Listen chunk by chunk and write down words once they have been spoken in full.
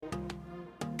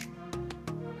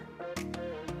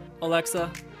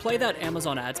Alexa, play that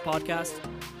Amazon Ads podcast.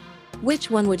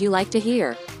 Which one would you like to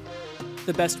hear?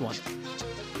 The best one.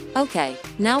 Okay,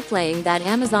 now playing that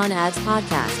Amazon Ads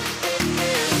podcast.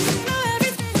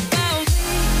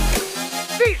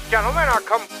 These gentlemen are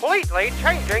completely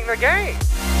changing the game.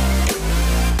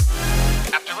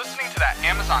 After listening to that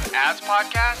Amazon Ads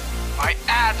podcast, my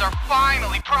ads are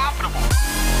finally profitable.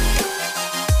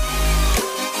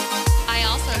 I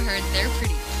also heard they're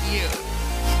pretty cute.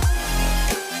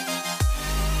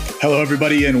 Hello,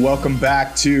 everybody, and welcome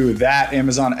back to that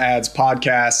Amazon Ads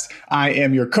podcast. I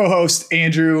am your co-host,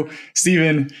 Andrew.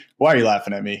 Steven, why are you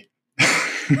laughing at me?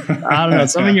 I don't know.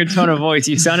 Something in your tone of voice.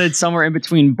 You sounded somewhere in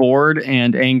between bored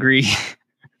and angry.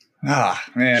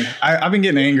 Man. I've been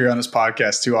getting angry on this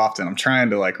podcast too often. I'm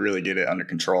trying to really get it under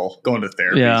control, going to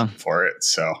therapy for it.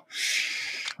 So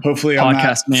hopefully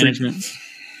podcast management.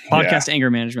 Podcast anger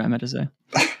management, I meant to say.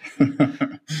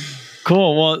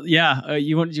 Cool. Well, yeah.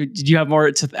 Did you have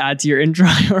more to add to your intro,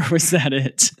 or was that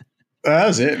it? That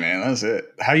was it, man. That was it.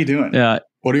 How you doing? Yeah.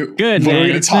 What are we going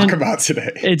to talk about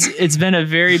today? It's been a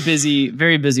very busy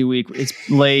week. It's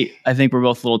late. I think we're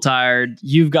both a little tired.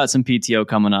 You've got some PTO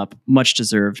coming up, much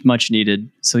deserved, much needed.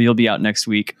 So you'll be out next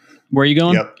week. Where are you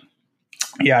going? Yep.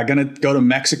 Yeah, gonna go to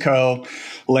Mexico,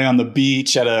 lay on the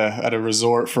beach at a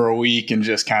resort for a week, and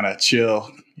just kind of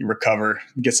chill, recover,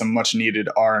 get some much needed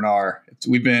R&R.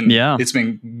 It's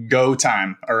been go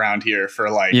time around here for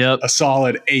a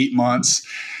solid 8 months.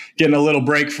 Getting a little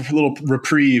break, for a little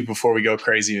reprieve before we go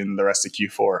crazy in the rest of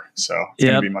Q4. So it's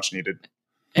going to be much needed.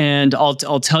 And I'll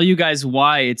tell you guys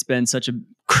why it's been such a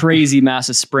crazy,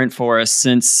 massive sprint for us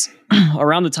since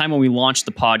around the time when we launched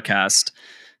the podcast,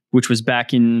 which was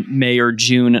back in May or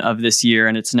June of this year.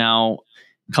 And it's now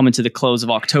coming to the close of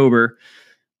October.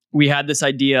 We had this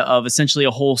idea of essentially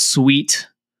a whole suite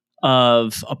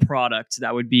of a product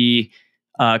that would be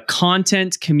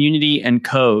content, community, and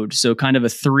code. So kind of a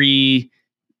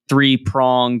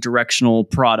three-prong directional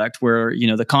product where,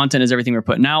 the content is everything we're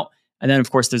putting out. And then,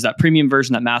 of course, there's that premium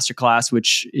version, that masterclass,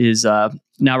 which is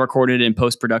now recorded in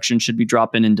post-production, should be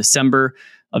dropping in December,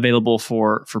 available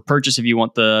for purchase if you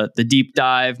want the deep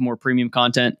dive, more premium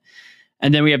content.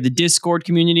 And then we have the Discord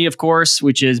community, of course,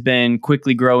 which has been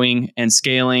quickly growing and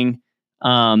scaling.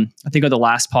 I think on the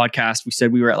last podcast, we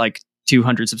said we were at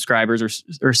 200 subscribers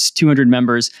or 200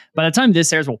 members. By the time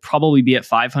this airs, we'll probably be at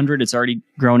 500. It's already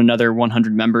grown another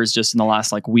 100 members just in the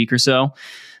last week or so.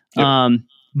 Yep.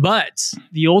 But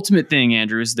the ultimate thing,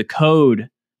 Andrew, is the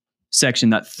code section,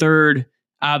 that third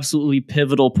absolutely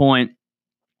pivotal point,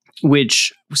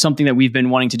 which was something that we've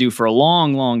been wanting to do for a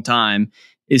long, long time,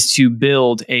 is to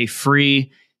build a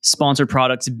free sponsored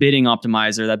products bidding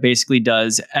optimizer that basically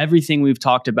does everything we've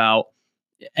talked about,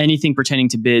 anything pertaining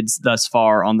to bids thus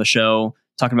far on the show,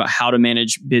 talking about how to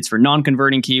manage bids for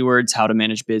non-converting keywords, how to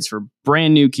manage bids for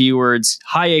brand new keywords,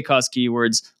 high ACoS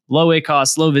keywords, low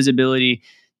ACoS, low visibility.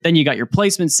 Then you got your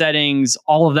placement settings.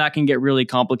 All of that can get really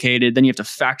complicated. Then you have to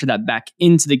factor that back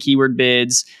into the keyword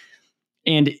bids.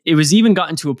 And it was even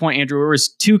gotten to a point, Andrew, where it was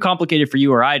too complicated for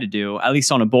you or I to do, at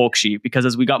least on a bulk sheet, because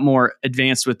as we got more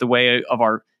advanced with the way of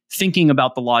our thinking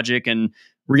about the logic and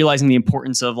realizing the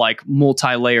importance of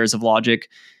multi-layers of logic,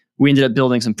 we ended up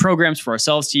building some programs for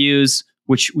ourselves to use,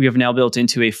 which we have now built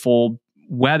into a full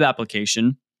web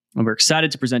application. And we're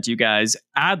excited to present to you guys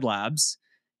Ad Labs.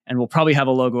 And we'll probably have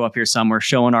a logo up here somewhere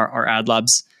showing our Ad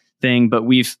Labs thing. But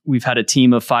we've had a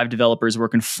team of 5 developers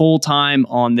working full time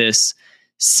on this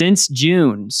since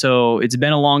June. So it's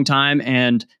been a long time.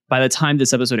 And by the time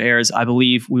this episode airs, I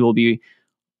believe we will be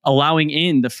allowing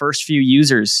in the first few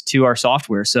users to our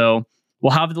software. So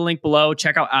we'll have the link below.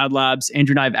 Check out Ad Labs.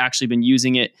 Andrew and I have actually been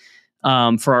using it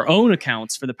for our own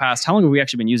accounts for the past. How long have we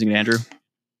actually been using it, Andrew?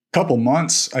 Couple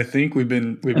months, I think we've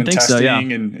been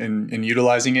testing and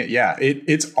utilizing it. Yeah,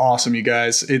 it's awesome, you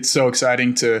guys. It's so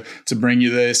exciting to bring you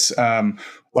this.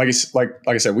 Like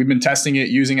I said, we've been testing it,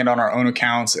 using it on our own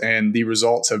accounts, and the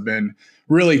results have been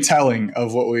really telling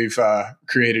of what we've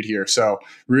created here. So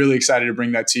really excited to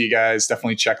bring that to you guys.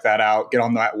 Definitely check that out. Get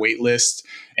on that wait list.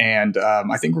 And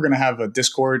I think we're going to have a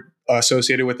Discord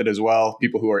associated with it as well.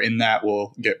 People who are in that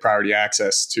will get priority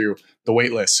access to the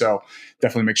wait list. So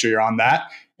definitely make sure you're on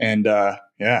that. And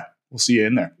we'll see you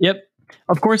in there. Yep.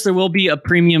 Of course, there will be a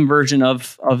premium version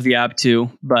of the app too,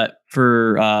 but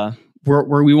for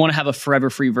where we want to have a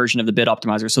forever free version of the bid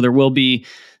optimizer. So there will be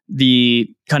the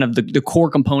kind of the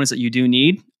core components that you do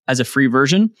need as a free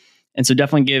version. And so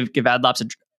definitely give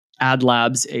Ad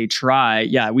Labs a try.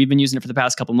 Yeah, we've been using it for the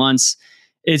past couple months.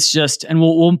 It's just, and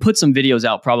we'll put some videos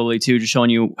out probably too, just showing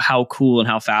you how cool and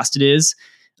how fast it is.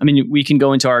 I mean, we can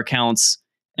go into our accounts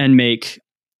and make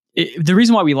the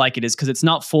reason why we like it is because it's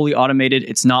not fully automated.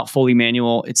 It's not fully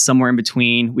manual. It's somewhere in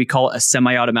between. We call it a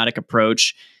semi-automatic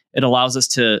approach. It allows us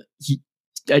to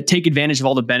take advantage of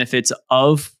all the benefits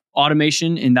of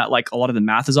automation in that like a lot of the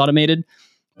math is automated,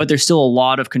 but there's still a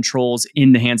lot of controls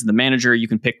in the hands of the manager. You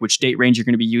can pick which date range you're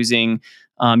going to be using,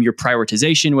 your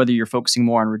prioritization, whether you're focusing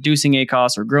more on reducing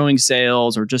ACoS or growing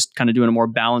sales or just kind of doing a more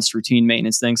balanced routine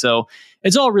maintenance thing. So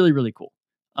it's all really, really cool.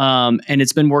 And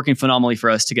it's been working phenomenally for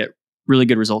us to get really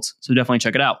good results. So definitely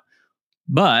check it out.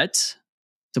 But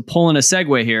to pull in a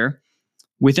segue here,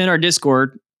 within our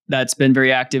Discord that's been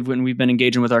very active when we've been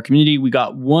engaging with our community, we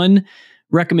got one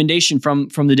recommendation from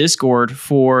the Discord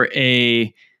for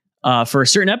a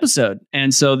certain episode.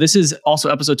 And so this is also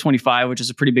episode 25, which is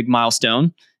a pretty big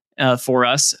milestone for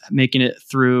us, making it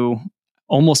through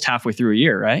almost halfway through a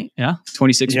year, right? Yeah.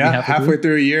 26. Yeah. Halfway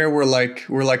through a year. We're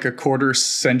like a quarter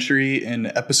century in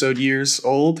episode years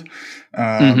old.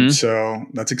 So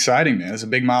that's exciting, man. It's a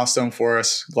big milestone for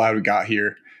us. Glad we got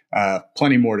here.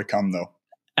 Plenty more to come though.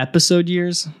 Episode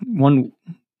years?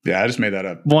 Yeah, I just made that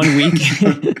up. 1 week.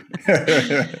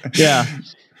 Yeah.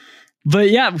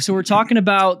 But yeah, so we're talking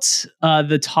about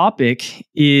the topic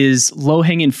is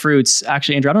low-hanging fruits.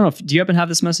 Actually, Andrew, I don't know do you happen to have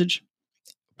this message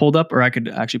pulled up, or I could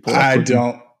actually pull it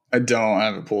up? I don't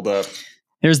have it pulled up.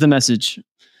 Here's the message.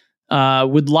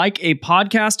 Would like a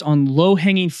podcast on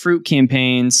low-hanging fruit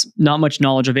campaigns. Not much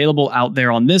knowledge available out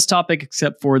there on this topic,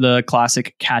 except for the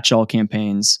classic catch-all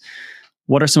campaigns.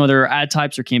 What are some other ad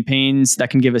types or campaigns that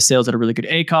can give us sales at a really good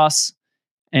ACoS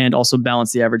and also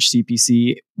balance the average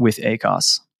CPC with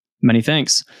ACoS? Many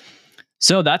thanks.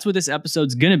 So that's what this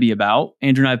episode's going to be about.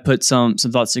 Andrew and I have put some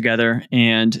thoughts together.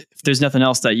 And if there's nothing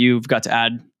else that you've got to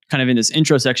add kind of in this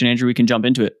intro section, Andrew, we can jump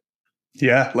into it.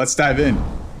 Yeah, let's dive in.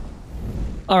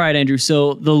 All right, Andrew.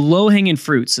 So the low-hanging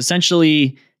fruits,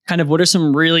 essentially kind of what are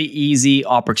some really easy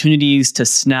opportunities to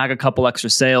snag a couple extra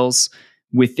sales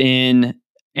within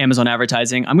Amazon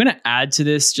advertising. I'm going to add to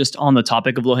this just on the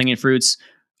topic of low-hanging fruits.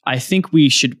 I think we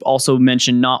should also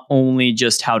mention not only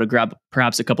just how to grab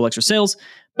perhaps a couple extra sales,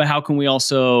 but how can we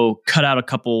also cut out a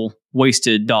couple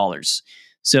wasted dollars?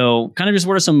 So kind of just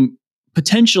what are some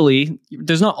potentially,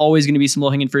 there's not always going to be some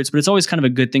low-hanging fruits, but it's always kind of a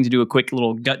good thing to do a quick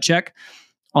little gut check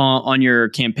on your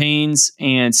campaigns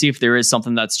and see if there is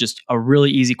something that's just a really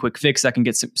easy, quick fix that can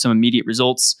get some immediate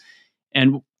results.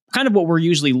 And kind of what we're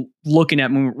usually looking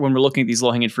at when we're looking at these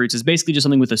low-hanging fruits is basically just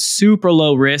something with a super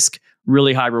low risk,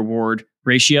 really high reward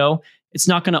ratio. It's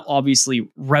not going to obviously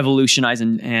revolutionize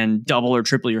and double or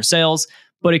triple your sales,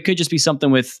 but it could just be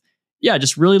something with,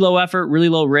 just really low effort, really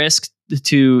low risk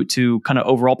to kind of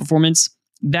overall performance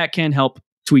that can help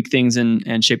tweak things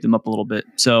and shape them up a little bit.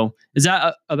 So is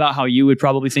that about how you would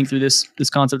probably think through this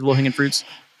concept of low-hanging fruits?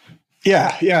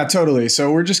 Yeah, totally.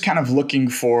 So we're just kind of looking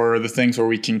for the things where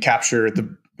we can capture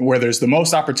where there's the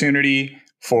most opportunity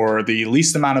for the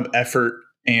least amount of effort,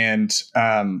 and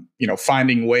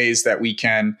finding ways that we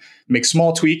can make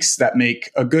small tweaks that make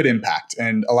a good impact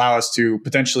and allow us to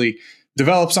potentially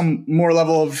develop some more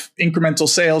level of incremental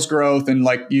sales growth. And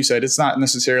like you said, it's not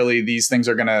necessarily these things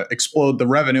are going to explode the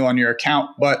revenue on your account,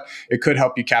 but it could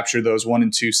help you capture those 1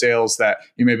 and 2 sales that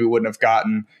you maybe wouldn't have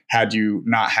gotten had you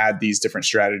not had these different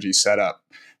strategies set up.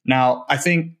 Now, I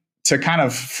think to kind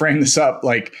of frame this up,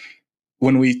 like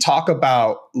when we talk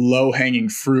about low-hanging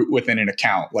fruit within an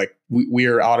account, like we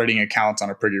are auditing accounts on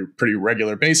a pretty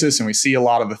regular basis, and we see a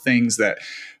lot of the things that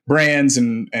brands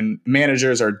and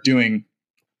managers are doing.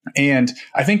 And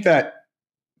I think that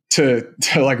to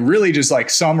like really just like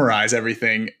summarize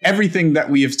everything that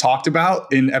we have talked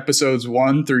about in episodes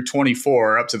 1 through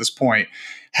 24 up to this point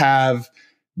have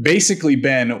basically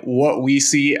been what we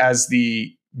see as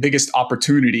the biggest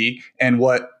opportunity and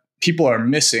what people are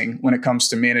missing when it comes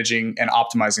to managing and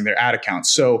optimizing their ad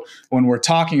accounts. So when we're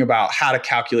talking about how to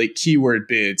calculate keyword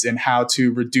bids and how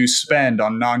to reduce spend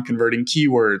on non-converting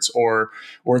keywords, or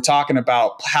we're talking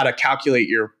about how to calculate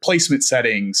your placement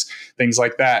settings, things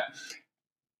like that,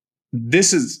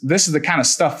 this is the kind of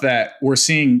stuff that we're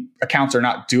seeing accounts are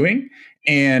not doing.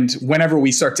 And whenever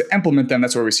we start to implement them,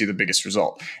 that's where we see the biggest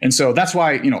result. And so that's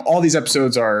why, all these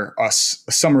episodes are a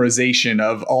summarization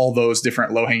of all those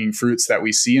different low-hanging fruits that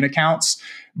we see in accounts.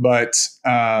 But,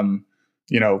 I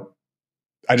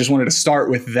just wanted to start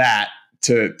with that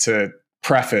to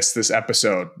preface this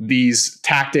episode. These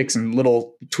tactics and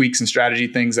little tweaks and strategy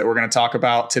things that we're going to talk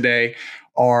about today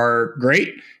are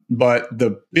great. But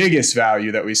the biggest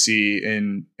value that we see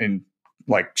in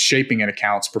like shaping an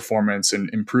account's performance and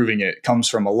improving it comes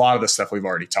from a lot of the stuff we've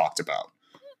already talked about.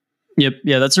 Yep.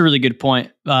 Yeah, that's a really good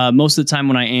point. Most of the time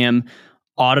when I am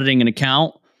auditing an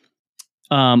account,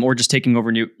 or just taking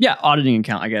over auditing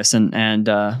account, I guess, and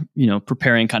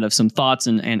preparing kind of some thoughts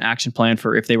and action plan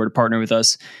for if they were to partner with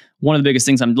us. One of the biggest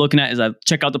things I'm looking at is I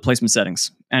check out the placement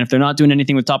settings. And if they're not doing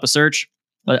anything with top of search,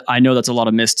 I know that's a lot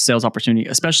of missed sales opportunity,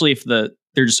 especially if they're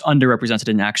just underrepresented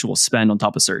in actual spend on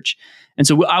top of search. And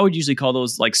so I would usually call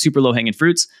those like super low hanging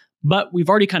fruits, but we've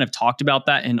already kind of talked about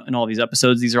that in all these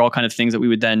episodes. These are all kind of things that we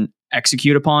would then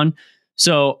execute upon.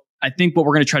 So I think what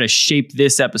we're going to try to shape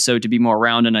this episode to be more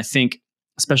around, and I think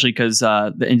especially because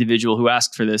the individual who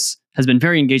asked for this has been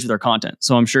very engaged with our content.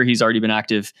 So I'm sure he's already been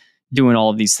active doing all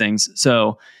of these things.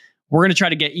 So we're going to try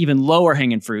to get even lower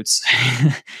hanging fruits,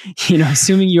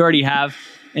 assuming you already have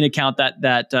an account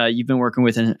that you've been working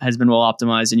with and has been well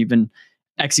optimized and you've been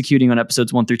executing on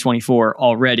episodes 1 through 24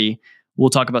 already. We'll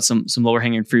talk about some lower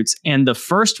hanging fruits. And the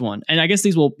first one, and I guess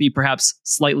these will be perhaps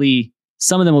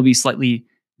some of them will be slightly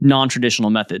non-traditional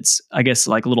methods, I guess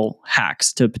like little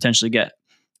hacks to potentially get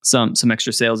some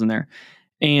extra sales in there.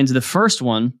 And the first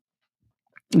one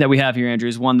that we have here, Andrew,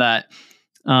 is one that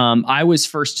I was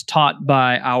first taught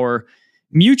by our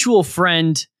mutual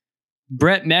friend,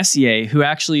 Brett Messier, who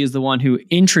actually is the one who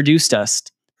introduced us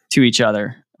to each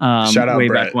other Shout out way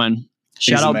Brett. back when. He's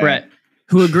Shout out man. Brett,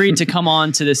 who agreed to come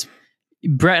on to this.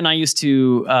 Brett and I used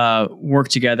to work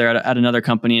together at another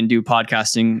company and do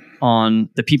podcasting on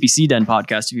the PPC Den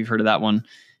podcast, if you've heard of that one.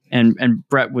 And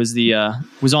Brett was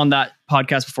was on that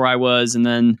podcast before I was, and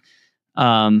then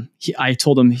I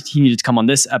told him he needed to come on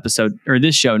this episode or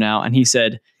this show now, and he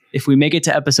said if we make it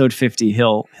to episode 50,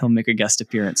 he'll make a guest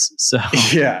appearance. So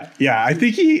yeah. I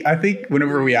think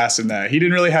whenever we asked him that, he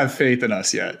didn't really have faith in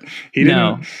us yet. He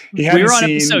hadn't we were on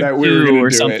seen episode that we 2 were gonna or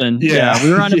do something. It. Yeah,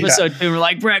 we were on episode 2. And we're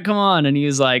like, Brett, come on, and he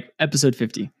was like, episode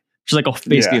 50, which is like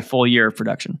basically a full year of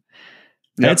production.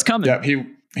 Yep. It's coming. Yep.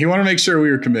 He wanted to make sure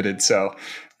we were committed. So,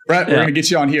 Brett, we're going to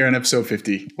get you on here in episode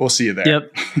 50. We'll see you there.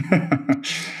 Yep.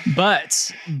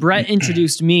 But Brett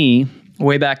introduced me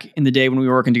way back in the day when we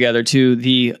were working together to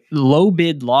the low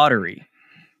bid lottery,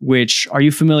 which, are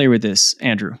you familiar with this,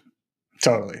 Andrew?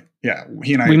 Totally. Yeah.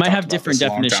 He and I we might have different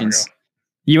definitions.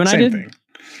 You and Same I did? Thing.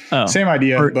 Oh. Same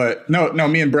idea, but no,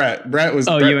 me and Brett. Brett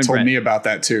told me about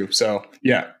that too. So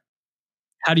yeah.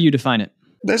 How do you define it?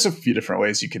 There's a few different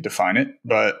ways you could define it,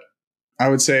 but I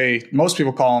would say most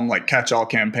people call them like catch-all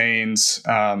campaigns.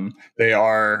 They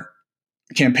are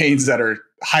campaigns that are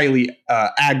highly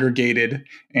aggregated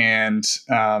and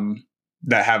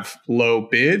that have low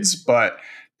bids, but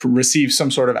receive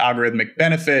some sort of algorithmic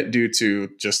benefit due to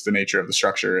just the nature of the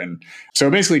structure. And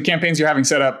so basically campaigns you're having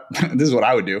set up, this is what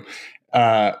I would do.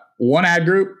 One ad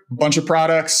group, bunch of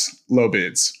products, low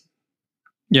bids.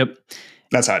 Yep.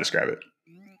 That's how I describe it.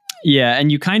 Yeah. And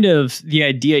the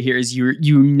idea here is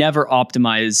you never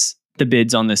optimize the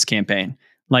bids on this campaign.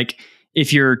 Like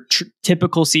if your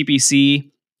typical CPC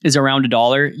is around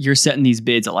 $1, you're setting these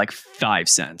bids at like 5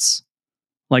 cents,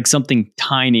 like something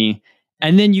tiny.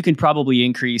 And then you can probably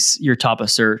increase your top of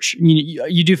search.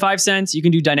 You do 5 cents, you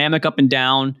can do dynamic up and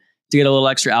down to get a little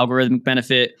extra algorithmic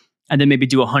benefit, and then maybe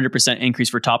do a 100%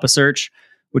 increase for top of search,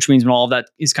 which means when all of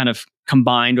that is kind of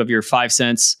combined of your 5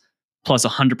 cents plus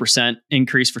 100%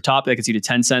 increase for top, that gets you to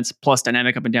 10 cents, plus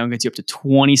dynamic up and down gets you up to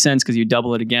 20 cents because you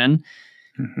double it again.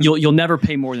 Mm-hmm. You'll never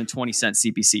pay more than 20 cents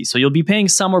CPC. So you'll be paying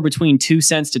somewhere between 2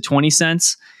 cents to 20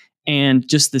 cents. And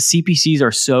just the CPCs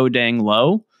are so dang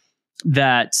low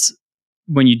that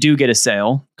when you do get a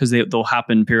sale, because they'll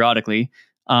happen periodically,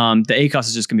 the ACoS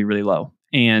is just going to be really low.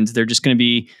 And they're just going to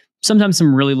be sometimes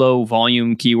some really low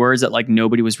volume keywords that like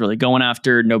nobody was really going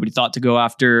after, nobody thought to go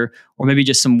after, or maybe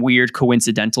just some weird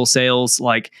coincidental sales.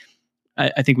 Like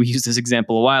I think we used this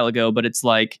example a while ago, but it's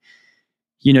like,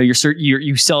 you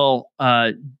sell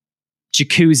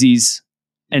jacuzzis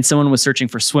and someone was searching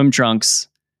for swim trunks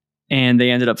and they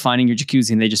ended up finding your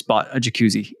jacuzzi and they just bought a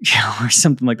jacuzzi or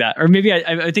something like that. Or maybe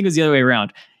I think it was the other way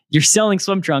around. You're selling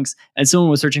swim trunks and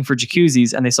someone was searching for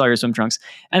jacuzzis and they saw your swim trunks.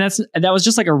 And that was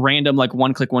just like a random, like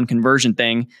one click, one conversion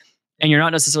thing. And you're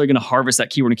not necessarily going to harvest that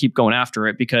keyword and keep going after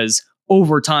it because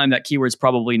over time that keyword's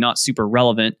probably not super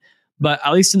relevant. But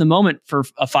at least in the moment for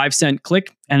a 5 cent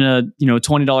click and a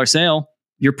 $20 sale,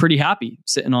 you're pretty happy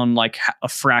sitting on like a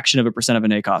fraction of a % of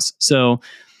an ACoS. So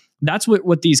that's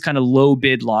what these kind of low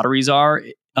bid lotteries are.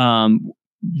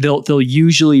 They'll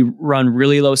usually run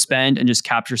really low spend and just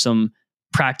capture some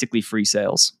practically free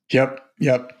sales. Yep.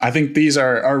 I think these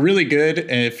are really good.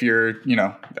 If you're,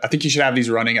 I think you should have these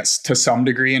running to some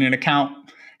degree in an account.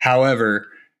 However,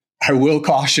 I will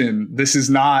caution, this is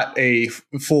not a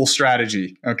full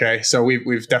strategy. Okay. So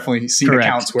we've definitely seen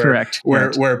accounts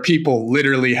where people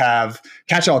literally have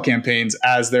catch-all campaigns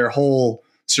as their whole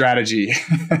strategy.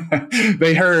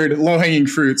 They heard low-hanging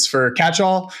fruits for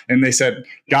catch-all and they said,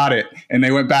 got it. And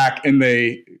they went back and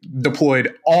they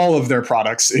deployed all of their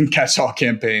products in catch-all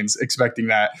campaigns, expecting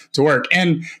that to work.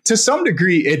 And to some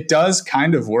degree, it does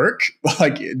kind of work.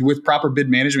 Like with proper bid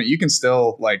management, you can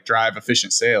still like drive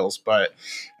efficient sales, but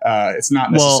it's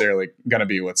not necessarily going to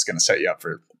be what's going to set you up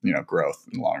for growth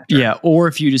in the long term. Yeah. Or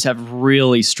if you just have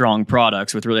really strong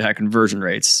products with really high conversion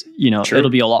rates, True. It'll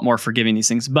be a lot more forgiving these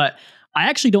things. But I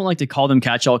actually don't like to call them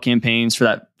catch-all campaigns for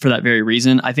that very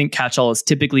reason. I think catch-all is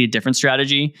typically a different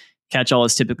strategy. Catch-all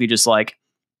is typically just like,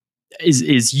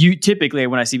 is you typically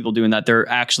when I see people doing that, they're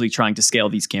actually trying to scale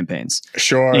these campaigns.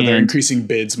 Sure. And they're increasing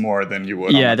bids more than you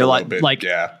would. Yeah. They're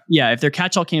if their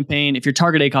catch-all campaign, if your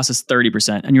target ACoS is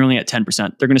 30% and you're only at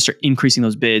 10%, they're going to start increasing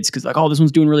those bids because like, oh, this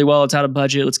one's doing really well. It's out of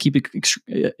budget. Let's keep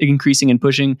it increasing and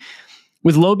pushing.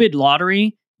 With low bid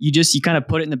lottery, you kind of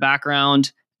put it in the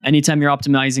background. Anytime you're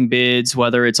optimizing bids,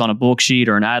 whether it's on a bulk sheet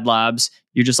or an ad labs,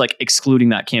 you're just like excluding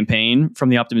that campaign from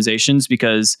the optimizations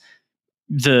because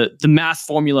the math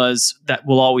formulas that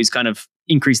will always kind of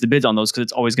increase the bids on those because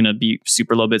it's always going to be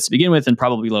super low bids to begin with and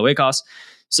probably low ACoS.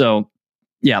 So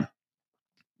yeah,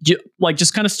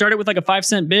 just kind of start it with like a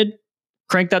 5-cent bid,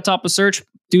 crank that top of search,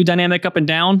 do dynamic up and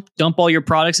down, dump all your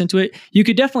products into it. You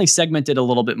could definitely segment it a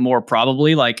little bit more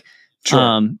probably like,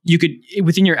 sure. You could,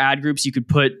 within your ad groups, you could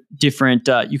put different,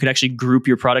 you could actually group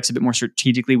your products a bit more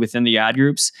strategically within the ad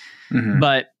groups,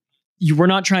 but we're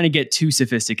not trying to get too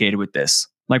sophisticated with this.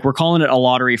 Like we're calling it a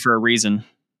lottery for a reason.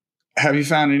 Have you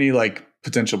found any like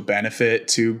potential benefit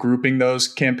to grouping those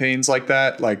campaigns like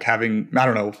that? Like having, I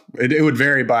don't know, it would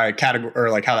vary by category or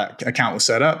like how that account was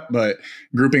set up, but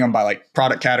grouping them by like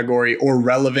product category or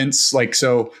relevance. Like,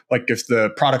 so like if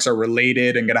the products are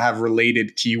related and going to have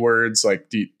related keywords, like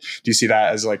do you see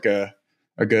that as like a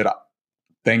good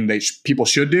thing that people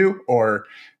should do? Or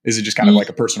is it just kind of like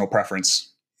a personal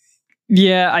preference?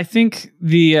 Yeah, I think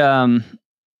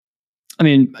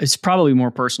it's probably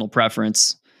more personal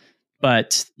preference,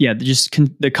 but yeah,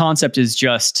 the concept is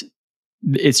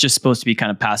it's just supposed to be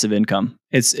kind of passive income.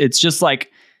 It's just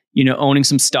like, owning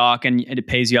some stock and it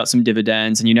pays you out some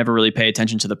dividends and you never really pay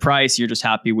attention to the price. You're just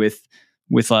happy with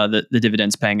the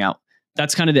dividends paying out.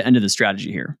 That's kind of the end of the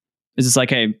strategy here. Is it's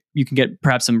like, hey, you can get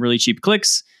perhaps some really cheap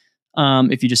clicks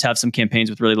if you just have some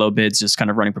campaigns with really low bids, just kind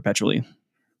of running perpetually.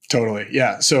 Totally.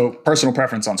 Yeah. So personal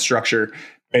preference on structure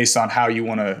based on how you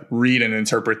want to read and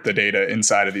interpret the data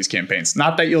inside of these campaigns.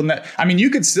 Not that you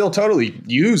could still totally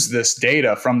use this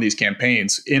data from these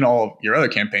campaigns in all of your other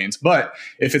campaigns, but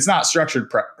if it's not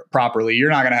structured properly, you're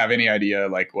not going to have any idea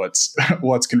like what's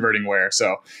converting where.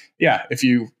 So yeah, if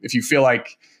you feel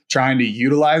like trying to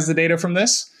utilize the data from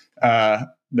this,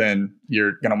 then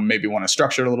you're going to maybe want to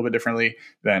structure it a little bit differently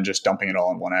than just dumping it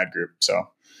all in one ad group. So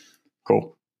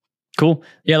cool.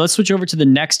 Yeah. Let's switch over to the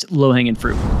next low-hanging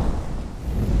fruit.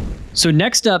 So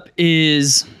next up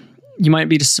is, you might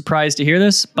be just surprised to hear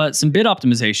this, but some bid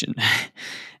optimization.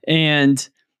 And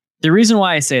the reason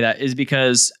why I say that is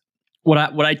because what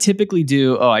I typically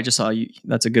do, I just saw you,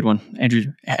 that's a good one. Andrew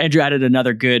added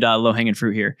another good low-hanging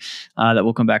fruit here that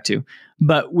we'll come back to.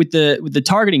 But with the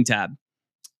targeting tab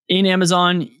in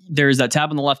Amazon, there's that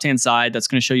tab on the left-hand side that's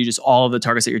going to show you just all of the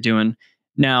targets that you're doing.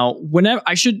 Now, whenever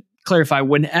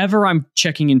I'm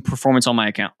checking in performance on my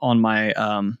account,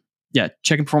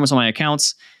 checking performance on my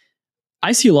accounts,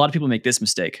 I see a lot of people make this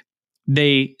mistake.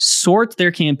 They sort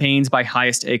their campaigns by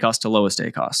highest ACoS to lowest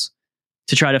ACoS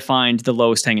to try to find the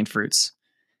lowest hanging fruits.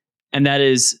 And that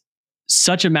is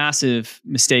such a massive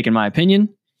mistake, in my opinion.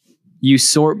 You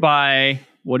sort by,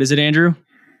 what is it, Andrew?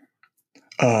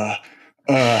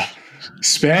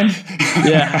 Spend?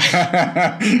 Yeah.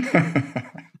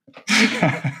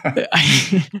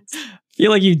 I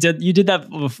feel like you did that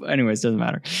before. Anyways, doesn't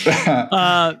matter.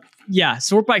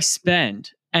 Sort by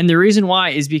spend. And the reason why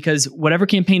is because whatever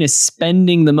campaign is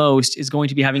spending the most is going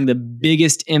to be having the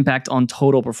biggest impact on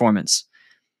total performance.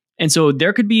 And so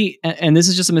there could be, and this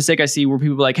is just a mistake I see where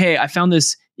people are like, hey, I found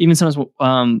this, even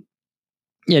sometimes,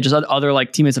 just other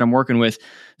like teammates that I'm working with,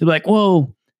 they're like,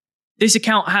 whoa, this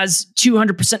account has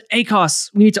 200%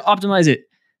 ACoS. We need to optimize it.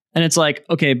 And it's like,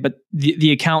 okay, but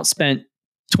the account spent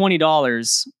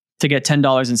 $20 to get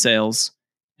 $10 in sales,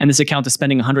 and this account is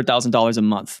spending $100,000 a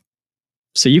month.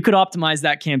 So you could optimize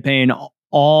that campaign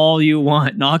all you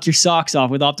want. Knock your socks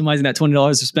off with optimizing that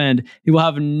 $20 to spend. It will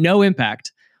have no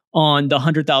impact on the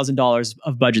 $100,000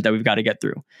 of budget that we've got to get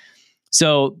through.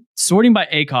 So sorting by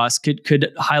ACoS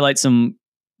could highlight some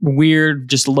weird,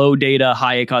 just low data,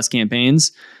 high ACoS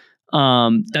campaigns.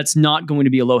 That's not going to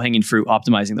be a low-hanging fruit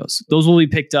optimizing those. Those will be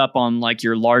picked up on like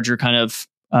your larger kind of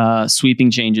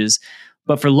sweeping changes.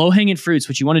 But for low hanging fruits,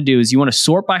 what you want to do is you want to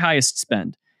sort by highest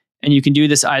spend. And you can do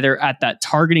this either at that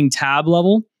targeting tab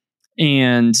level,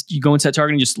 and you go into that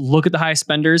targeting, just look at the highest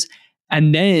spenders,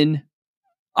 and then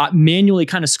manually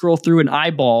kind of scroll through and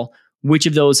eyeball which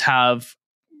of those have,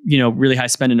 really high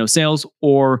spend and no sales,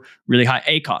 or really high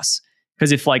ACOS.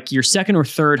 Because if like your second or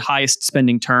third highest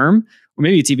spending term, or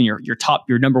maybe it's even your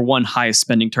number one highest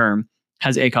spending term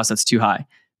has ACOS that's too high,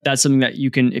 that's something that you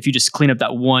can, if you just clean up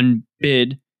that one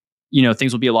bid,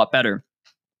 things will be a lot better.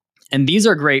 And these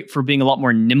are great for being a lot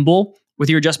more nimble with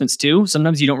your adjustments too.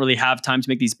 Sometimes you don't really have time to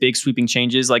make these big sweeping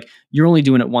changes. Like you're only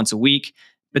doing it once a week,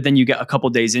 but then you get a couple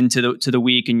days into the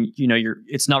week, and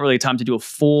it's not really time to do a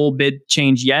full bid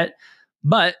change yet.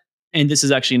 But, and this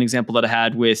is actually an example that I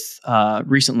had with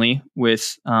recently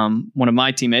with one of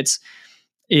my teammates,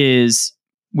 is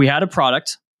we had a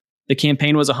product. The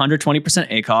campaign was 120%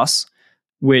 ACOS,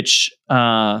 which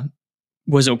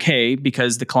was okay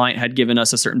because the client had given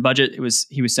us a certain budget. He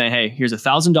was saying, hey, here's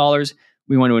 $1,000.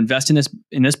 We want to invest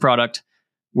in this product.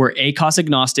 We're ACOS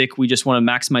agnostic. We just want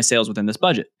to maximize sales within this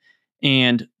budget.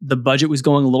 And the budget was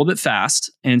going a little bit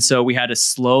fast. And so we had to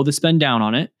slow the spend down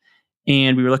on it.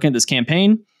 And we were looking at this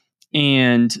campaign.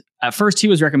 And at first he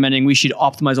was recommending we should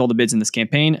optimize all the bids in this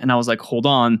campaign. And I was like, hold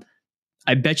on.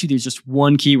 I bet you there's just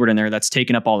one keyword in there that's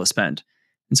taking up all the spend.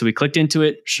 And so we clicked into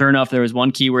it. Sure enough, there was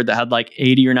one keyword that had like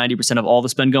 80 or 90% of all the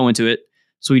spend go into it.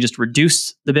 So we just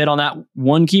reduced the bid on that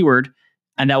one keyword.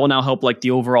 And that will now help like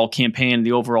the overall campaign,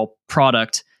 the overall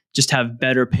product, just have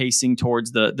better pacing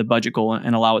towards the budget goal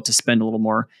and allow it to spend a little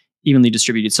more evenly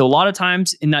distributed. So a lot of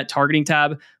times in that targeting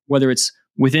tab, whether it's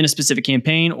within a specific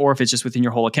campaign or if it's just within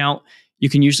your whole account, you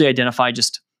can usually identify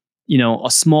just, a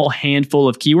small handful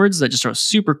of keywords that just are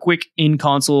super quick in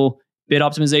console bid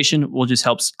optimization will just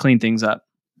help clean things up.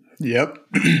 Yep,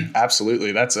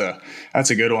 absolutely. That's a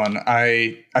good one.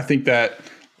 I think that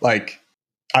like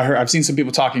I've seen some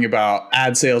people talking about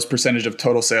ad sales percentage of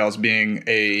total sales being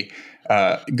a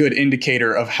good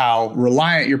indicator of how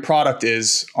reliant your product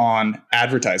is on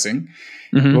advertising.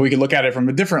 Mm-hmm. But we can look at it from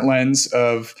a different lens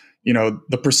of,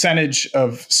 the percentage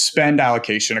of spend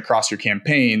allocation across your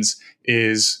campaigns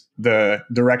is the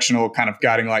directional kind of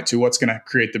guiding light to what's going to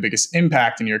create the biggest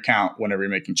impact in your account whenever you're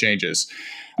making changes.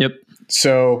 Yep.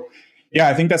 So yeah,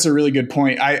 I think that's a really good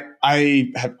point.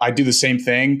 I do the same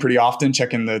thing pretty often,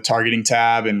 checking the targeting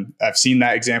tab. And I've seen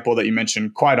that example that you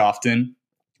mentioned quite often,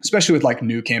 especially with like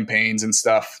new campaigns and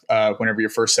stuff, whenever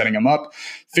you're first setting them up,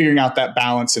 figuring out that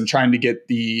balance and trying to get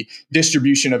the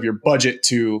distribution of your budget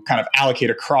to kind of allocate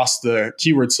across the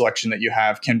keyword selection that you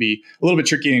have can be a little bit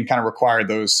tricky and kind of require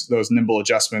those nimble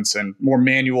adjustments and more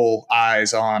manual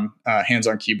eyes on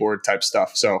hands-on keyboard type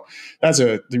stuff. So that's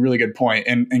a really good point.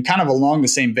 And kind of along the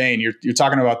same vein, you're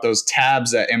talking about those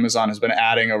tabs that Amazon has been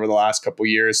adding over the last couple of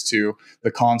years to the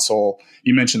console.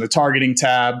 You mentioned the targeting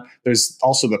tab. There's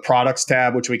also the products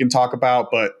tab, which we can talk about.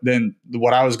 But then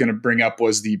what I was going to bring up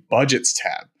was the budgets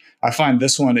tab. I find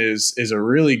this one is a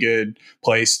really good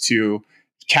place to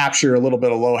capture a little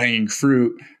bit of low-hanging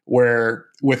fruit where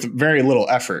with very little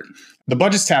effort. The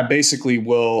budgets tab basically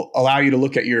will allow you to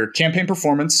look at your campaign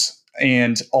performance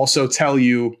and also tell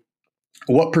you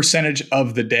what percentage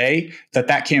of the day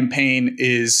that campaign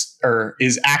is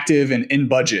active and in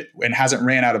budget and hasn't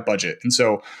ran out of budget. And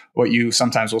so what you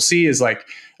sometimes will see is like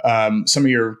some of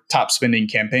your top spending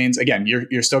campaigns. Again,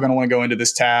 you're still going to want to go into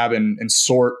this tab and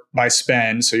sort by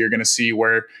spend. So you're going to see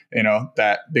where,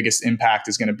 that biggest impact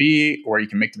is going to be, or you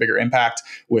can make the bigger impact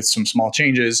with some small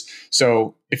changes.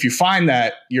 So if you find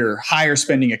that your higher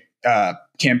spending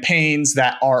campaigns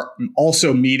that are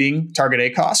also meeting target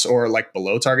ACOS or like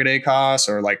below target ACOS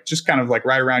or like just kind of like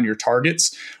right around your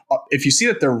targets, if you see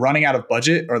that they're running out of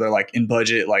budget or they're like in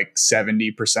budget like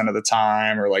 70% of the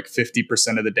time or like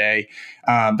 50% of the day,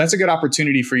 that's a good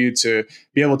opportunity for you to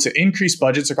be able to increase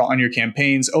budgets on your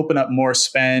campaigns, open up more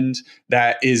spend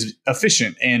that is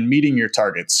efficient and meeting your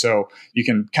targets. So you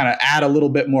can kind of add a little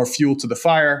bit more fuel to the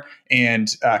fire and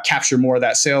capture more of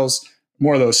those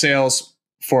sales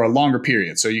for a longer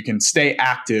period. So you can stay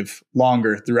active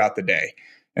longer throughout the day.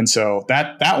 And so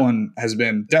that one has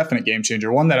been definite game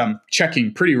changer, one that I'm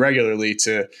checking pretty regularly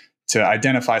to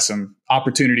identify some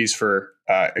opportunities for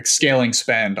scaling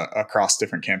spend across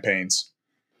different campaigns.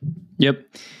 Yep.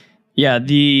 Yeah.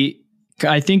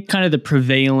 I think kind of the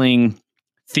prevailing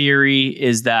theory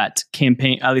is that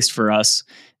at least for us,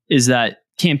 is that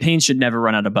campaigns should never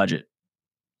run out of budget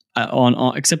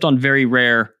except on very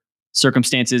rare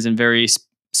circumstances and very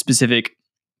specific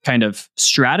kind of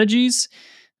strategies.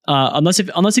 Unless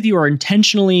if you are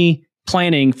intentionally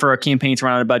planning for a campaign to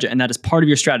run out of budget and that is part of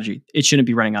your strategy, it shouldn't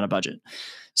be running out of budget.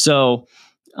 So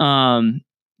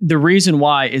the reason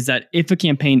why is that if a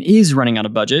campaign is running out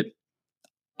of budget,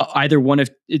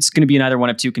 it's going to be in either one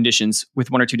of two conditions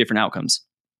with one or two different outcomes.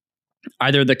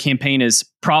 Either the campaign is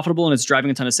profitable and it's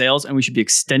driving a ton of sales, and we should be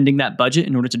extending that budget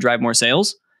in order to drive more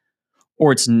sales,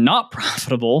 or it's not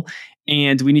profitable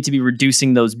and we need to be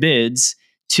reducing those bids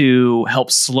to help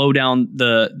slow down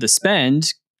the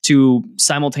spend to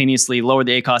simultaneously lower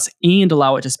the ACoS and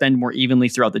allow it to spend more evenly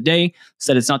throughout the day,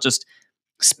 so that it's not just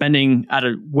spending at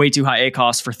a way too high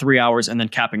ACoS for 3 hours and then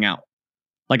capping out.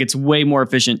 Like, it's way more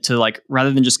efficient to, like,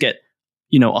 rather than just get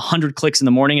 100 clicks in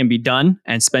the morning and be done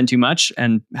and spend too much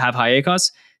and have high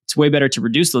ACoS, it's way better to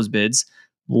reduce those bids,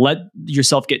 let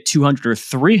yourself get 200 or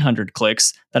 300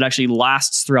 clicks that actually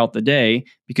lasts throughout the day,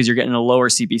 because you're getting a lower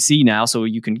CPC now, so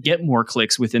you can get more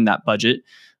clicks within that budget,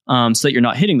 so that you're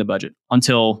not hitting the budget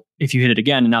until, if you hit it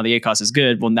again and now the ACoS is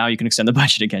good, well, now you can extend the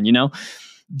budget again.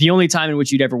 The only time in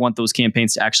which you'd ever want those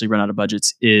campaigns to actually run out of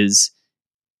budgets is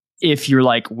if you're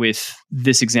like with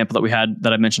this example that we had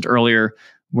that I mentioned earlier,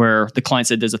 where the client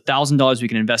said, there's $1,000 we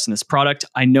can invest in this product.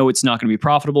 I know it's not going to be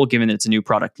profitable given that it's a new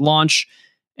product launch.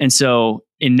 And so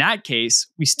in that case,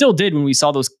 we still did, when we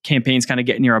saw those campaigns kind of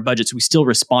get near our budgets, we still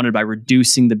responded by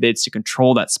reducing the bids to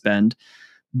control that spend.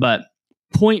 But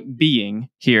point being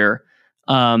here,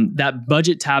 that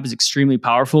budget tab is extremely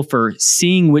powerful for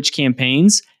seeing which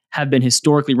campaigns have been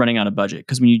historically running out of budget.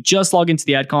 Because when you just log into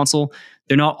the ad console,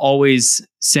 they're not always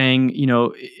saying,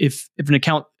 if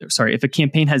a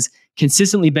campaign has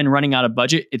consistently been running out of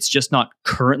budget, it's just not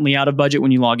currently out of budget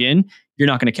when you log in, you're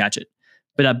not going to catch it.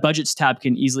 But that budgets tab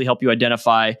can easily help you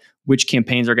identify which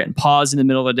campaigns are getting paused in the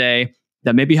middle of the day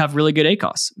that maybe have really good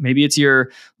ACoS. Maybe it's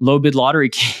your low bid lottery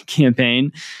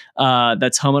campaign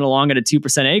that's humming along at a 2%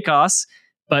 ACoS,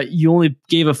 but you only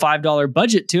gave a $5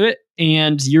 budget to it,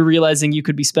 and you're realizing you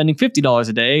could be spending $50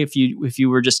 a day if you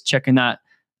were just checking that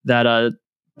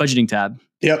budgeting tab.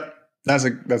 Yep. That's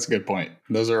a good point.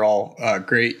 Those are all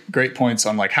great points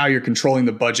on like how you're controlling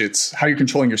the budgets, how you're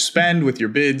controlling your spend with your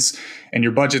bids, and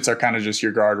your budgets are kind of just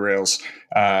your guardrails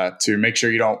to make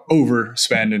sure you don't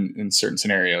overspend in certain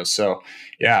scenarios. So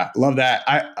yeah, love that.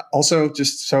 I also,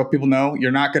 just so people know,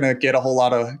 you're not going to get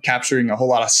capturing a whole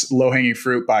lot of low hanging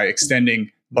fruit by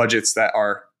extending budgets that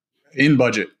are in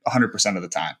budget 100% of the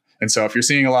time. And so if you're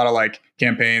seeing a lot of like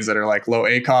campaigns that are like low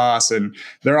ACoS and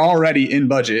they're already in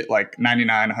budget, like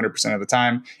 100% of the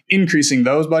time, increasing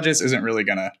those budgets isn't really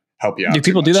going to help you out. Do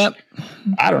people do that?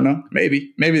 I don't know.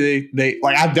 Maybe they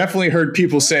like, I've definitely heard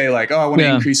people say like, oh, I want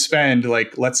to increase spend.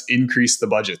 Like, let's increase the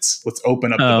budgets. Let's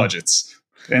open up the budgets.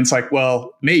 And it's like,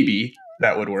 well, maybe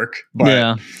that would work,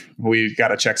 but we got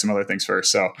to check some other things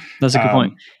first. So that's a good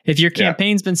point. If your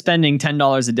campaign's been spending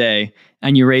 $10 a day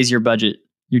and you raise your budget,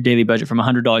 your daily budget from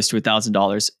 $100 to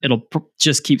 $1,000, it'll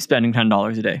just keep spending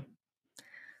 $10 a day.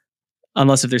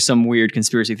 Unless if there's some weird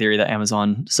conspiracy theory that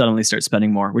Amazon suddenly starts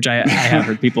spending more, which I have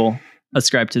heard people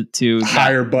ascribe to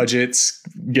higher budgets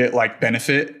get like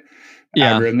benefit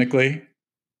algorithmically.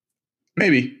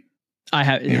 Maybe.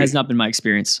 It has not been my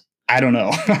experience. I don't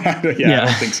know. I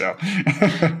don't think so.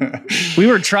 We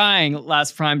were trying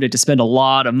last Prime Day to spend a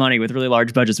lot of money with really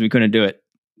large budgets. We couldn't do it,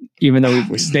 even though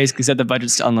we basically set the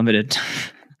budgets to unlimited.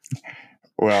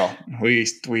 Well, we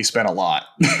spent a lot.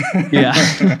 Yeah.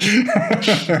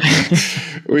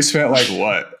 We spent like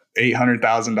what,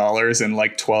 $800,000 in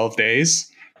like 12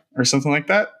 days or something like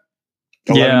that.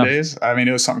 11 days. I mean,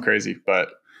 it was something crazy, but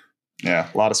yeah,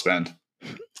 a lot of spend.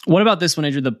 What about this one,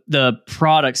 Andrew? The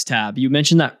products tab. You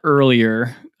mentioned that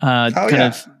earlier. Of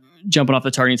jumping off the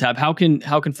targeting tab. How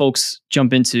can folks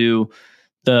jump into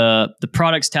the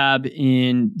products tab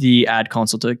in the ad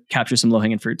console to capture some low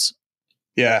hanging fruits?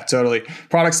 Yeah, totally.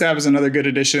 Products tab is another good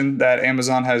addition that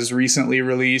Amazon has recently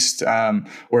released,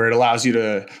 where it allows you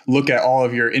to look at all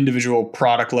of your individual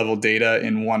product level data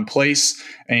in one place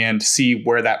and see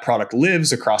where that product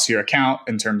lives across your account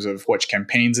in terms of which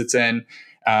campaigns it's in,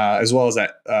 as well as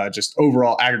that just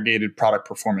overall aggregated product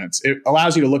performance. It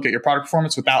allows you to look at your product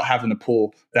performance without having to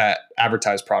pull that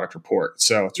advertised product report.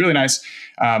 So it's really nice.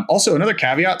 Also, another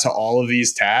caveat to all of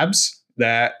these tabs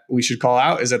that we should call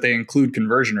out is that they include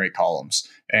conversion rate columns.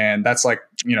 And that's like,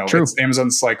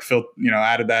 Amazon's like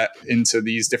added that into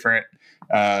these different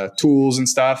tools and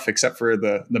stuff, except for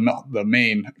the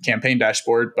main campaign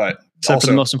dashboard, but except for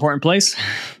the most important place.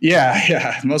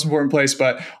 Yeah. The most important place,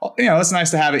 but it's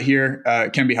nice to have it here.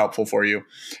 It can be helpful for you.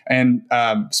 And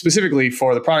specifically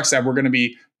for the products tab, we're going to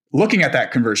be looking at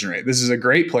that conversion rate. This is a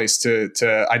great place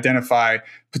to identify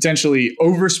potentially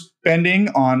overspending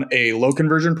on a low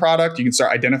conversion product. You can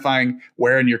start identifying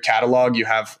where in your catalog you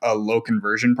have a low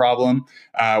conversion problem,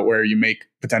 where you may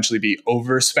potentially be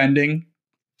overspending,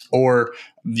 or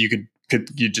you could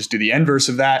could you just do the inverse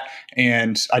of that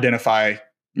and identify,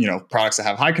 products that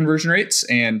have high conversion rates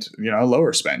and,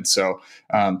 lower spend. So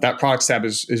that products tab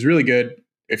is really good.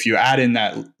 If you add in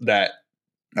that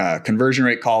conversion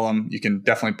rate column, you can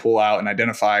definitely pull out and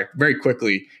identify very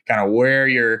quickly kind of where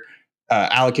you're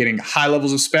allocating high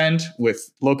levels of spend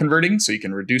with low converting, so you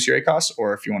can reduce your ACoS,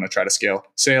 or if you want to try to scale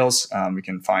sales, we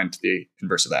can find the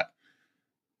inverse of that.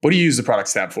 What do you use the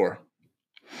products tab for?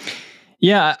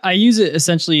 Yeah, I use it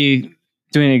essentially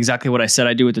doing exactly what I said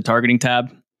I do with the targeting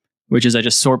tab, which is I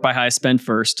just sort by highest spend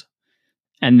first.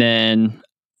 And then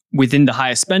within the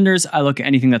highest spenders, I look at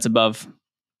anything that's above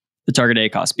the target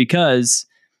ACoS, because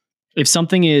if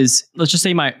something is, let's just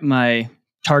say my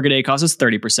target ACoS is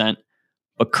 30%,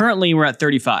 but currently we're at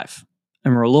 35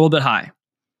 and we're a little bit high.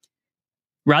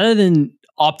 Rather than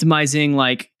optimizing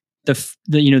like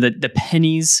the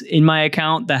pennies in my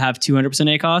account that have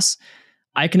 200% ACoS,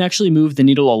 I can actually move the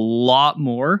needle a lot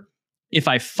more if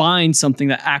I find something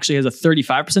that actually has a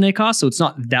 35% ACoS. So it's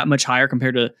not that much higher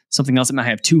compared to something else that might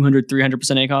have 200, 300%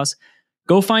 ACoS.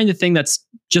 Go find the thing that's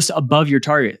just above your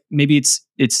target. Maybe it's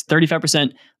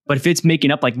 35%, but if it's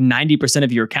making up like 90%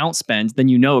 of your account spend, then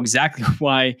you know exactly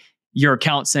why your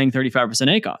account's saying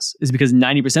 35% ACoS is because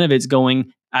 90% of it's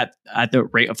going at the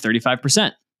rate of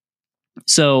 35%.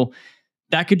 So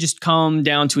that could just come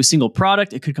down to a single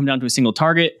product. It could come down to a single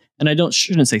target. And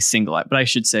shouldn't say single, but I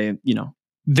should say,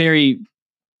 very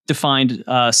defined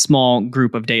small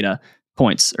group of data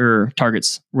points or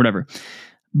targets, whatever.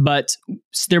 But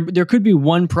there could be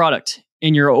one product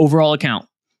in your overall account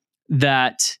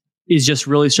that is just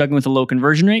really struggling with a low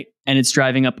conversion rate, and it's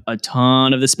driving up a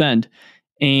ton of the spend.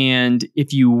 And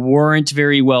if you weren't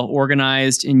very well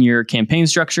organized in your campaign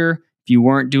structure, if you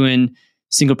weren't doing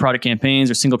single product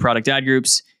campaigns or single product ad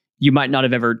groups, you might not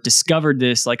have ever discovered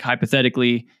this. Like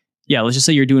hypothetically, let's just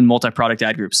say you're doing multi-product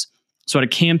ad groups. So at a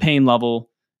campaign level,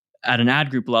 at an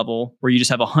ad group level, where you just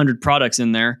have 100 products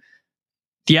in there,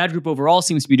 the ad group overall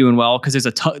seems to be doing well because there's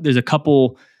a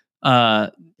couple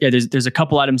there's a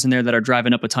couple items in there that are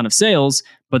driving up a ton of sales,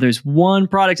 but there's one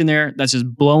product in there that's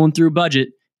just blowing through budget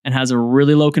and has a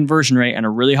really low conversion rate and a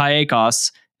really high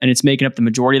ACoS, and it's making up the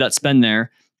majority of that spend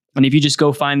there. And if you just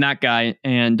go find that guy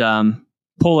and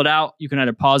pull it out, you can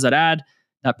either pause that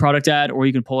product ad, or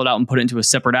you can pull it out and put it into a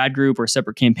separate ad group or a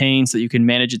separate campaign so that you can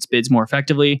manage its bids more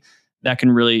effectively. That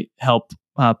can really help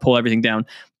pull everything down.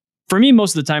 For me,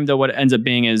 most of the time, though, what it ends up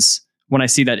being is when I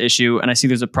see that issue and I see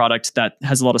there's a product that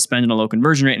has a lot of spend and a low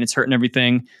conversion rate and it's hurting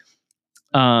everything,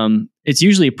 it's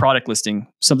usually a product listing.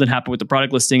 Something happened with the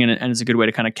product listing, and it's a good way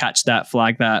to kind of catch that,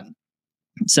 flag that,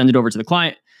 send it over to the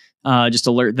client, just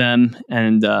alert them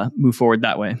and move forward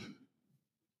that way.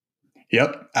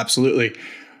 Yep, absolutely.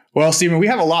 Well, Stephen, we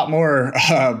have a lot more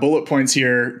bullet points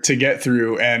here to get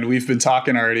through, and we've been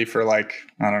talking already for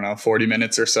 40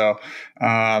 minutes or so.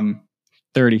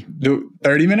 30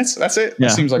 minutes? That's it? Yeah,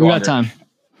 that seems like we longer. got time.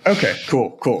 Okay,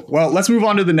 cool. Well, let's move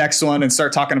on to the next one and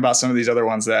start talking about some of these other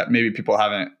ones that maybe people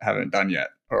haven't done yet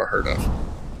or heard of.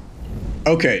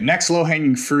 Okay, next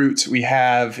low-hanging fruit we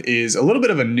have is a little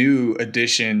bit of a new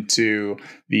addition to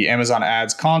the Amazon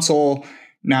Ads console.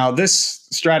 Now, this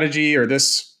strategy or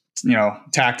this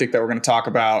tactic that we're going to talk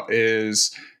about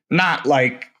is not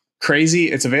like crazy.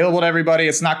 It's available to everybody.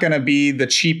 It's not going to be the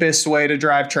cheapest way to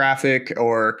drive traffic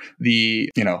or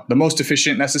the most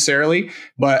efficient necessarily,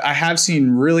 but I have seen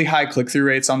really high click-through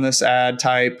rates on this ad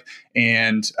type,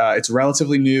 and it's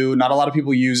relatively new. Not a lot of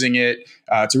people using it.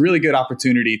 It's a really good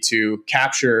opportunity to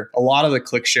capture a lot of the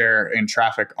click share and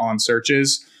traffic on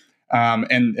searches. And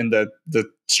the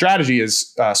strategy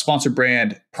is sponsored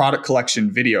brand product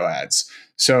collection video ads.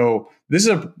 So this is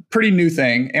a pretty new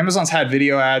thing. Amazon's had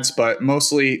video ads, but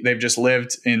mostly they've just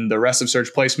lived in the rest of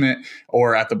search placement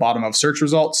or at the bottom of search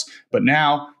results. But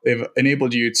now they've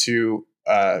enabled you to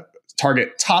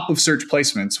target top of search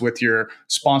placements with your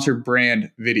sponsored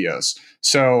brand videos.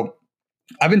 So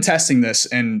I've been testing this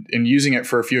and using it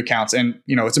for a few accounts, and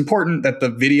it's important that the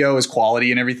video is quality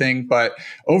and everything. But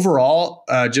overall,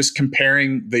 just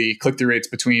comparing the click-through rates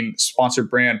between sponsored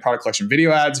brand product collection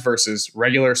video ads versus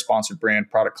regular sponsored brand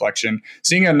product collection,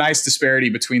 seeing a nice disparity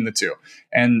between the two.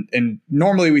 And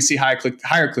normally we see higher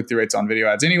click-through rates on video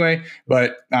ads anyway,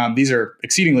 but these are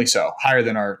exceedingly so, higher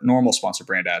than our normal sponsored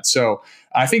brand ads. So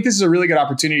I think this is a really good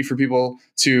opportunity for people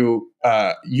to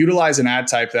utilize an ad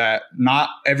type that not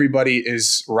everybody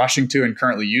is rushing to and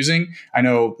currently using. I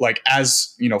know,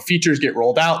 as features get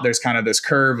rolled out, there's kind of this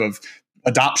curve of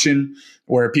adoption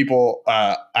where people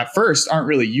at first aren't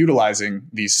really utilizing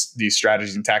these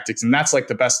strategies and tactics, and that's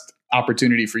the best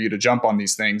opportunity for you to jump on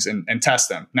these things and test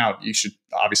them. Now, you should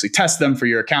obviously test them for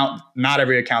your account. Not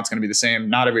every account's going to be the same.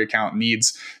 Not every account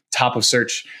needs top of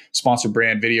search sponsored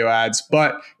brand video ads,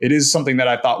 but it is something that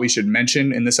I thought we should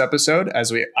mention in this episode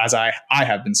as I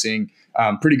have been seeing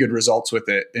pretty good results with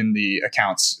it in the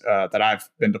accounts that I've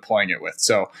been deploying it with.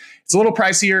 So it's a little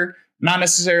pricier. Not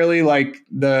necessarily like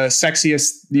the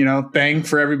sexiest, thing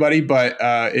for everybody, but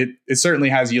it certainly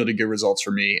has yielded good results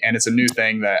for me. And it's a new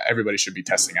thing that everybody should be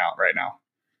testing out right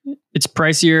now. It's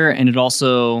pricier and it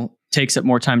also takes up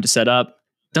more time to set up.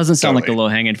 Doesn't sound like a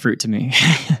low-hanging fruit to me.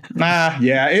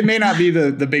 Yeah, it may not be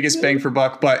the biggest bang for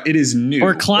buck, but it is new.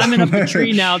 We're climbing up the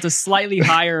tree now to slightly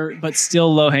higher, but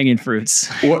still low-hanging fruits.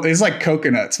 Well, it's like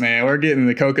coconuts, man. We're getting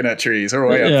the coconut trees. We're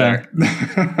way up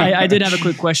there. I did have a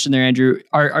quick question there, Andrew.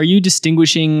 Are you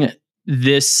distinguishing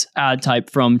this ad type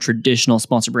from traditional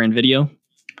sponsor brand video?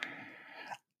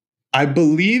 I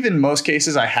believe in most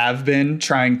cases I have been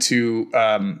trying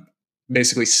to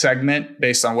basically segment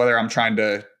based on whether I'm trying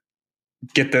to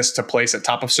get this to place at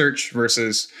top of search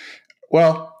versus,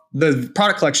 well, the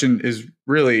product collection is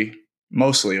really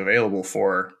mostly available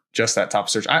for just that top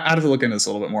search. I'd have to look into this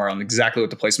a little bit more on exactly what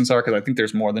the placements are, because I think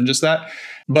there's more than just that.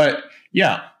 But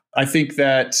yeah, I think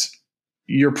that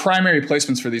your primary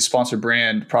placements for these sponsored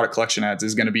brand product collection ads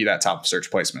is going to be that top of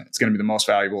search placement. It's going to be the most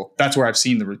valuable. That's where I've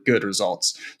seen the good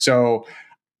results. So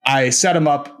I set them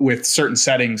up with certain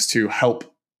settings to help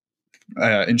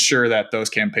ensure that those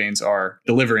campaigns are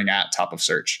delivering at top of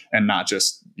search and not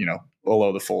just,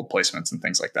 below the fold placements and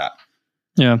things like that.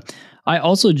 Yeah. I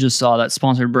also just saw that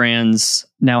sponsored brands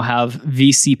now have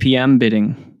VCPM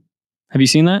bidding. Have you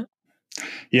seen that?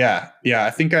 Yeah.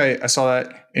 I think I saw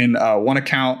that in one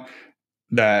account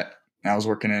that I was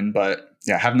working in, but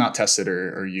yeah, have not tested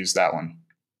or used that one.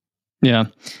 Yeah.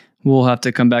 We'll have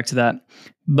to come back to that.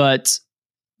 But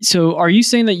so are you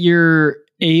saying that you're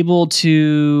able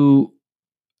to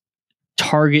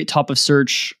target top of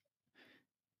search?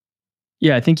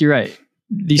 Yeah, I think you're right.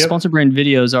 These sponsored brand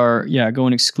videos are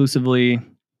going exclusively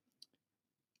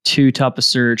to top of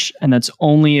search, and that's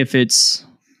only if it's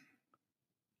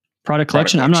product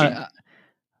collection.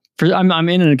 I'm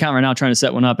in an account right now trying to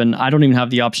set one up, and I don't even have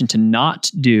the option to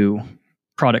not do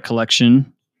product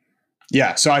collection.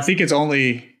 Yeah, so I think it's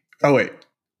only. Oh wait,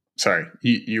 sorry.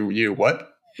 You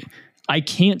what? I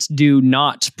can't do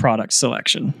not product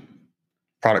selection.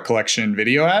 Product collection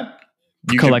video ad?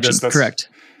 Collection, correct.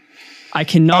 I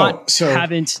cannot,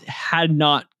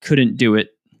 couldn't do it.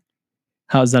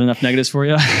 How is that enough negatives for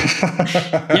you?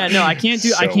 Yeah, no, I can't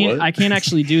do. I can't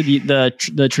actually do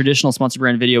the traditional sponsor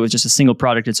brand video with just a single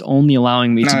product. It's only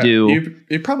allowing me to do.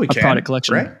 You probably can, product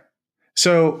collection, right?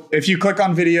 So if you click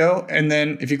on video, and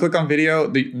then if you click on video,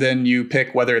 then you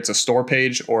pick whether it's a store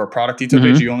page or a product detail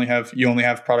page. You only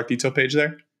have product detail page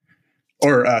there,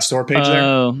 or a store page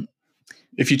there.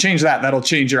 If you change that, that'll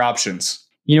change your options.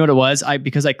 You know what it was?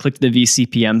 Because I clicked the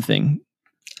VCPM thing.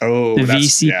 Oh, the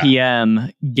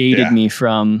VCPM gated me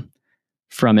from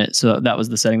it. So that was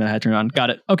the setting that I had turned on. Got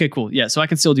it. Okay, cool. Yeah. So I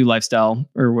can still do lifestyle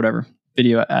or whatever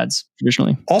video ads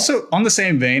traditionally. Also, on the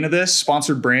same vein of this,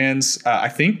 sponsored brands, I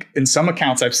think in some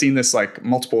accounts I've seen this like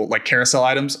multiple like carousel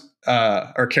items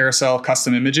or carousel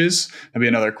custom images. That'd be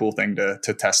another cool thing to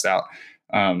test out.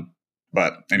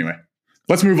 But anyway,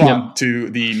 let's move on to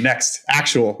the next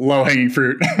actual low-hanging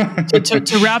fruit.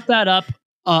 to wrap that up,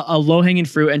 a low-hanging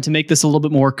fruit, and to make this a little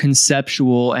bit more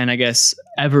conceptual and I guess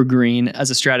evergreen as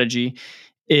a strategy,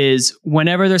 is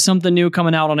whenever there's something new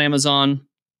coming out on Amazon,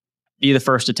 be the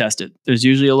first to test it. There's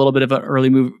usually a little bit of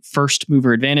an first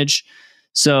mover advantage.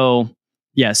 So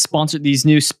yeah, these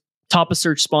new top of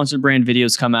search sponsored brand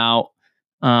videos come out.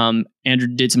 Andrew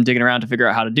did some digging around to figure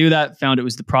out how to do that. Found it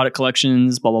was the product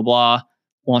collections, blah, blah, blah.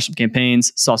 Launched some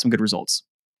campaigns, saw some good results.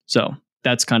 So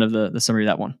that's kind of the summary of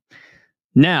that one.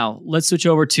 Now let's switch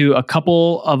over to a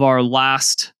couple of our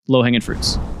last low-hanging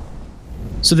fruits.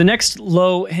 So the next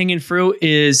low-hanging fruit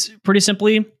is pretty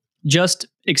simply just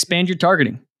expand your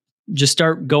targeting. Just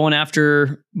start going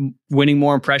after winning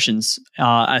more impressions.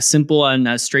 As simple and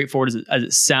as straightforward as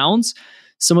it sounds.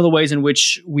 Some of the ways in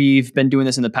which we've been doing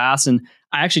this in the past, and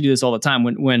I actually do this all the time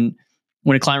when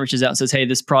a client reaches out and says, "Hey,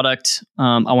 this product,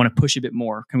 I want to push a bit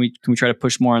more. Can we try to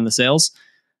push more on the sales?"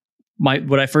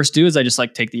 What I first do is I just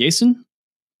take the ASIN,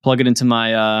 plug it into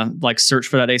my search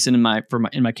for that ASIN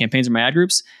in my campaigns or my ad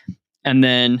groups, and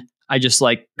then I just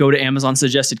go to Amazon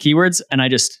suggested keywords and I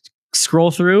just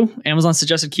scroll through Amazon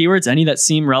suggested keywords, any that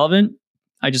seem relevant.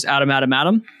 I just add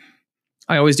them.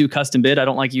 I always do custom bid. I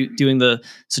don't like you doing the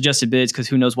suggested bids because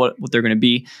who knows what they're going to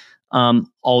be.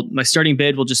 My starting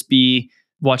bid will just be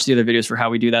watch the other videos for how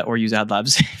we do that, or use ad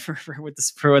labs for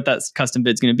what that custom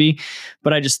bid's going to be.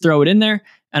 But I just throw it in there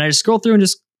and I just scroll through and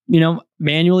just,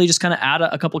 manually just kind of add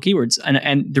a couple keywords.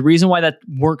 And the reason why that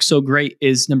works so great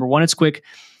is, number one, it's quick.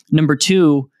 Number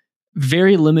two,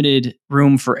 very limited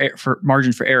room for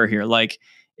margin for error here. Like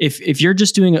if you're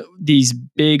just doing these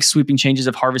big sweeping changes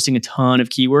of harvesting a ton of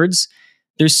keywords,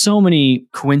 there's so many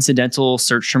coincidental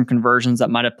search term conversions that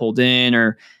might have pulled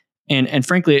in, and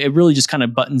frankly, it really just kind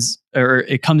of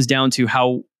it comes down to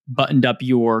how buttoned up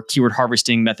your keyword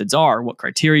harvesting methods are, what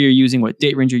criteria you're using, what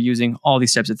date range you're using, all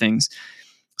these types of things.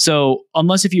 So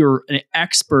unless if you're an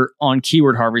expert on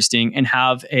keyword harvesting and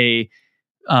have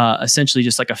essentially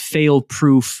just like a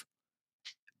fail-proof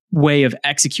way of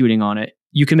executing on it,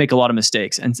 you can make a lot of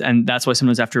mistakes. And that's why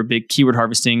sometimes after a big keyword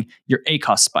harvesting, your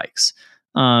ACoS spikes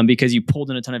because you pulled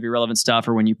in a ton of irrelevant stuff,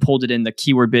 or when you pulled it in, the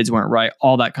keyword bids weren't right.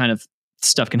 All that kind of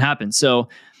stuff can happen. So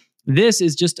this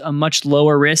is just a much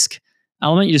lower risk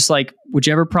element. You just like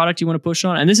whichever product you want to push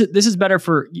on. And this is better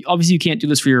for, obviously you can't do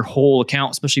this for your whole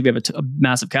account, especially if you have a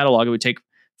massive catalog. It would take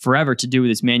forever to do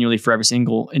this manually for every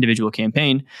single individual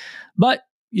campaign. But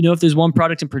if there's one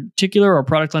product in particular or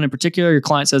product line in particular, your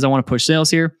client says, I want to push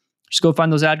sales here, just go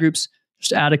find those ad groups,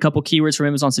 just add a couple keywords from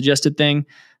Amazon suggested thing.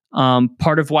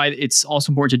 Part of why it's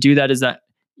also important to do that is that,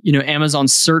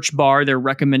 Amazon's search bar, their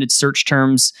recommended search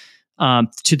terms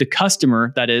to the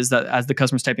customer, that is, that as the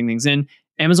customer's typing things in,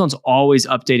 Amazon's always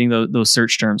updating those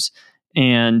search terms.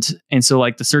 And so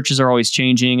like the searches are always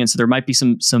changing. And so there might be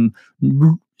some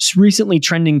recently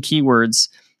trending keywords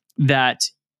that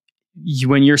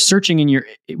when you're searching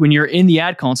when you're in the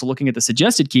ad console looking at the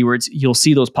suggested keywords, you'll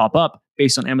see those pop up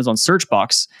based on Amazon's search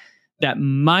box that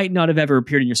might not have ever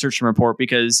appeared in your search term report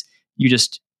because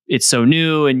it's so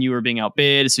new and you were being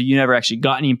outbid. So you never actually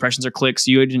got any impressions or clicks.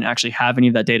 So you didn't actually have any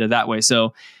of that data that way.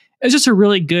 So it's just a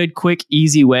really good, quick,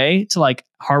 easy way to like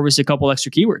harvest a couple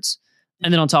extra keywords.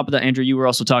 And then on top of that, Andrew, you were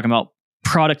also talking about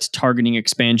product targeting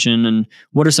expansion, and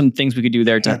what are some things we could do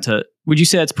there to would you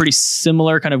say that's pretty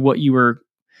similar kind of what you were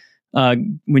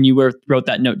when you wrote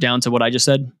that note down to what I just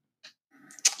said?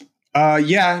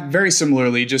 Yeah, very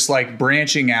similarly, just like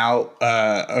branching out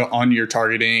on your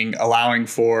targeting, allowing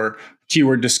for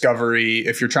keyword discovery.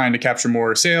 If you're trying to capture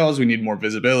more sales, we need more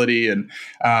visibility. And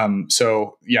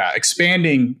so, yeah,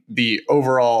 expanding the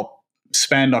overall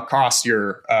spend across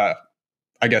your,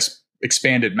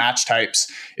 expanded match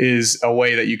types is a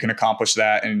way that you can accomplish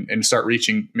that and start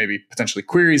reaching maybe potentially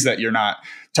queries that you're not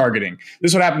targeting.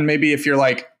 This would happen maybe if you're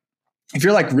like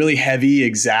really heavy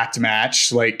exact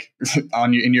match, like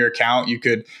in your account, you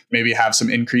could maybe have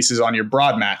some increases on your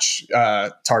broad match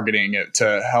targeting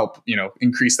to help,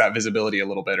 increase that visibility a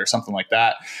little bit or something like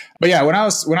that. But yeah, when I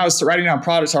was writing down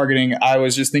product targeting, I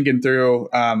was just thinking through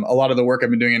a lot of the work I've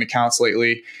been doing in accounts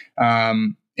lately.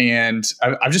 And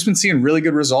I've just been seeing really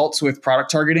good results with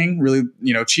product targeting, really,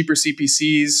 cheaper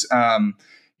CPCs,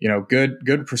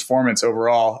 good performance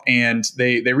overall. And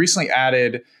they recently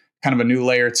added kind of a new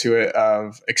layer to it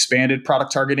of expanded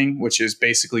product targeting, which is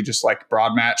basically just like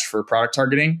broad match for product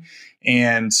targeting.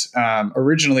 And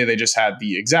originally they just had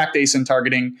the exact ASIN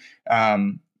targeting,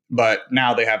 but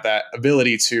now they have that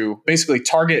ability to basically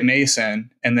target an ASIN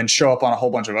and then show up on a whole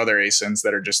bunch of other ASINs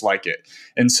that are just like it.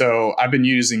 And so I've been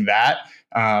using that.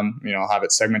 I'll have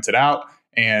it segmented out,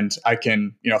 and I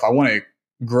can, if I want to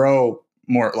grow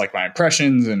more like my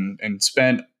impressions and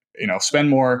spend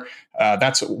more,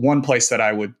 that's one place that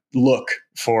I would look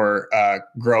for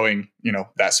growing,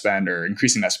 that spend or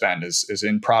increasing that spend is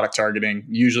in product targeting.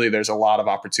 Usually there's a lot of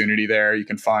opportunity there. You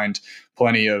can find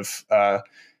plenty of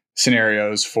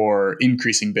scenarios for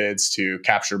increasing bids to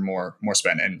capture more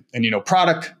spend. And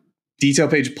product detail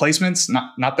page placements,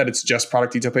 not that it's just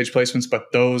product detail page placements,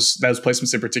 but those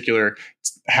placements in particular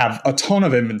have a ton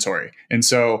of inventory. And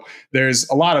so there's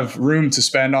a lot of room to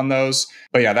spend on those.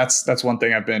 But yeah, that's one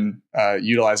thing I've been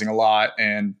utilizing a lot,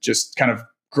 and just kind of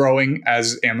growing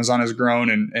as Amazon has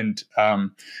grown and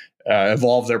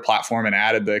evolved their platform and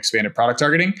added the expanded product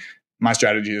targeting. My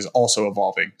strategy is also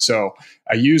evolving. So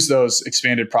I use those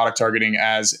expanded product targeting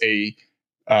as a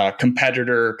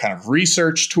competitor kind of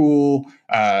research tool.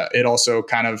 It also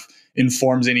kind of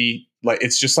informs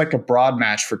it's just like a broad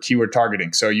match for keyword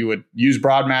targeting. So you would use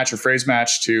broad match or phrase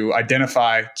match to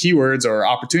identify keywords or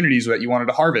opportunities that you wanted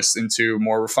to harvest into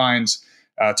more refined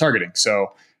targeting.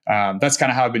 So that's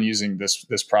kind of how I've been using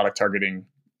this product targeting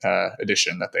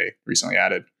addition that they recently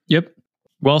added. Yep.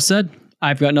 Well said.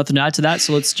 I've got nothing to add to that.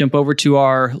 So let's jump over to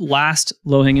our last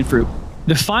low-hanging fruit.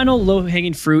 The final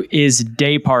low-hanging fruit is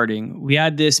day parting. We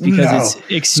had this because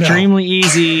it's extremely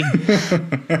easy.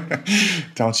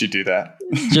 Don't you do that.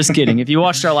 Just kidding. If you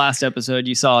watched our last episode,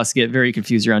 you saw us get very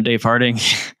confused around day parting.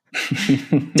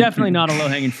 Definitely not a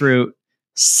low-hanging fruit.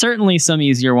 Certainly some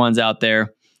easier ones out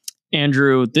there.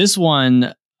 Andrew, this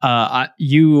one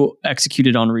you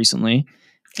executed on recently.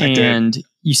 And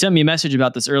you sent me a message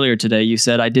about this earlier today. You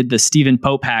said, I did the Stephen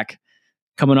Pope hack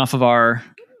coming off of our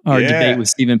debate with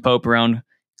Stephen Pope around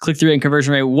click-through rate and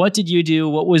conversion rate. What did you do?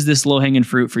 What was this low-hanging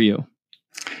fruit for you?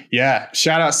 Yeah.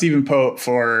 Shout out Stephen Pope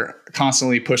for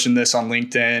constantly pushing this on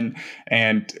LinkedIn.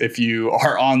 And if you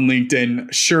are on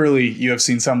LinkedIn, surely you have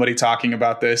seen somebody talking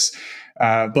about this.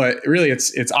 But really,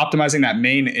 it's optimizing that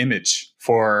main image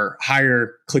for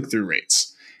higher click-through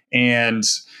rates. And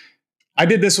I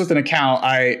did this with an account.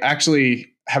 I actually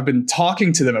have been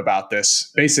talking to them about this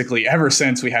basically ever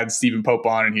since we had Stephen Pope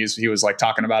on, and he was like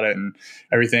talking about it and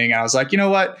everything. And I was like, you know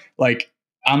what? Like,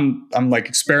 I'm like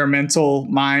experimental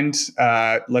mind.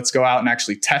 Let's go out and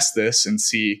actually test this and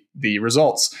see the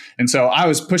results. And so I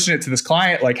was pushing it to this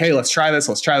client, like, hey, let's try this.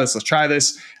 Let's try this. Let's try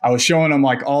this. I was showing them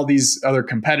like all these other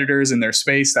competitors in their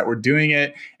space that were doing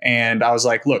it. And I was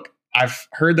like, look, I've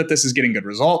heard that this is getting good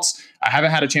results. I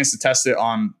haven't had a chance to test it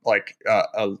on like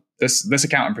this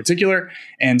account in particular.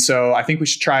 And so I think we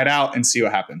should try it out and see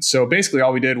what happens. So basically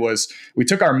all we did was we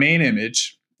took our main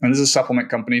image, and this is a supplement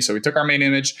company. So we took our main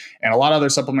image, and a lot of other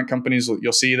supplement companies,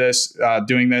 you'll see this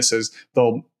doing this, is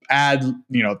they'll add,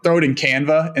 throw it in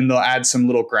Canva, and they'll add some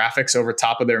little graphics over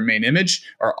top of their main image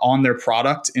or on their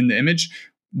product in the image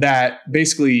that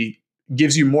basically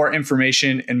gives you more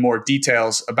information and more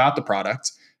details about the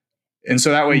product. And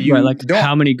so that way you like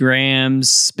how many grams,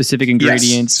 specific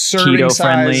ingredients, keto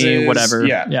friendly, whatever.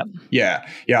 Yeah.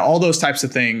 All those types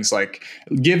of things, like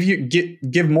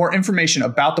give more information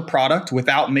about the product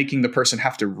without making the person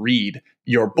have to read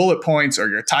your bullet points or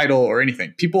your title or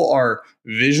anything. People are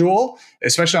visual,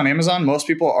 especially on Amazon. Most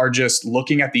people are just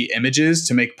looking at the images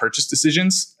to make purchase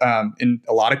decisions. In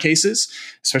a lot of cases,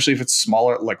 especially if it's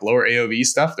smaller, like lower AOV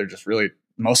stuff, they're just really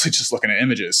mostly just looking at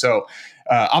images. So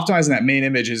optimizing that main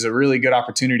image is a really good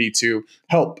opportunity to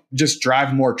help just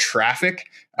drive more traffic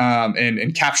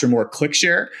and capture more click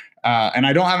share. And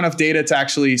I don't have enough data to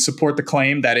actually support the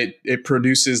claim that it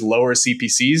produces lower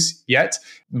CPCs yet,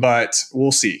 but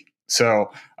we'll see.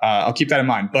 So I'll keep that in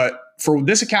mind. But for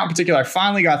this account in particular, I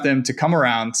finally got them to come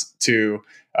around to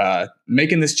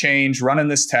making this change, running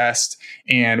this test.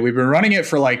 And we've been running it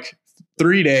for like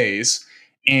 3 days.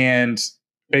 And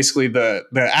basically the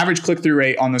average click-through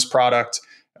rate on this product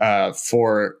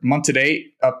for month to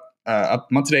date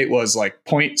month to date was like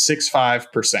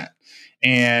 0.65%.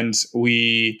 And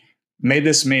we made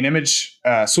this main image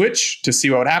switch to see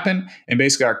what would happen. And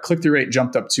basically our click-through rate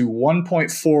jumped up to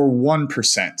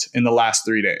 1.41% in the last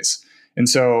 3 days. And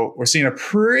so we're seeing a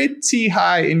pretty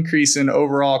high increase in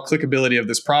overall clickability of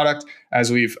this product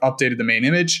as we've updated the main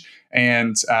image.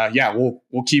 And we'll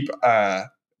keep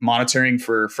monitoring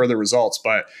for further results.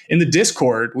 But in the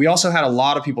Discord, we also had a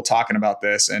lot of people talking about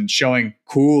this and showing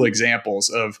cool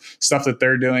examples of stuff that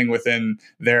they're doing within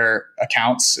their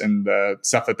accounts and the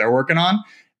stuff that they're working on.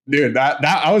 Dude, that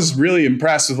I was really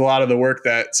impressed with a lot of the work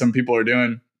that some people are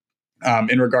doing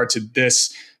in regard to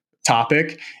this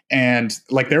topic. And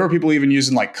like there were people even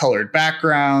using like colored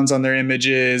backgrounds on their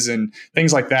images and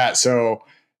things like that. So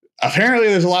apparently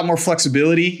there's a lot more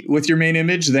flexibility with your main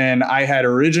image than I had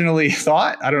originally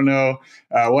thought. I don't know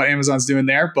what Amazon's doing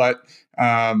there, but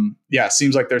it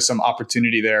seems like there's some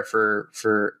opportunity there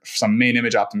for some main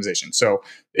image optimization. So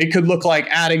it could look like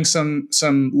adding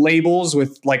some labels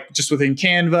with like just within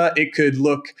Canva. It could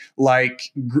look like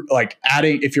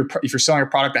adding, if you're selling a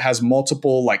product that has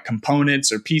multiple like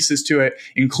components or pieces to it,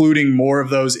 including more of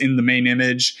those in the main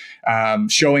image,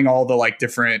 showing all the like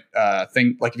different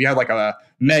things. Like if you have like a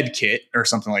med kit or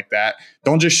something like that,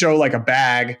 don't just show like a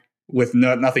bag with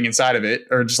nothing inside of it,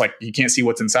 or just like you can't see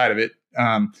what's inside of it.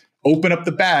 Open up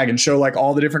the bag and show like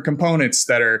all the different components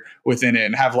that are within it,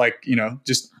 and have like,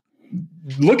 just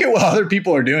look at what other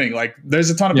people are doing. Like there's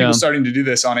a ton of people starting to do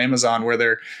this on Amazon where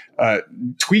they're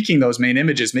tweaking those main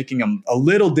images, making them a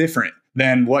little different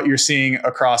than what you're seeing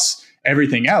across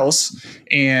everything else.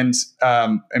 And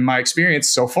in my experience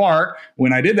so far,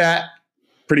 when I did that,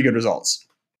 pretty good results.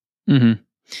 Mm-hmm.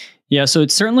 Yeah. So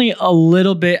it's certainly a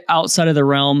little bit outside of the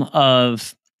realm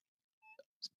of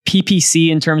PPC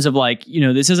in terms of like,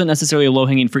 this isn't necessarily a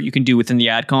low-hanging fruit you can do within the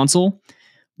ad console,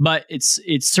 but it's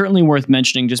certainly worth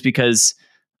mentioning just because,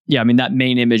 that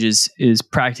main image is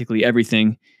practically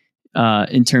everything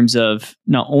in terms of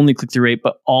not only click-through rate,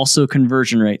 but also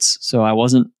conversion rates. So I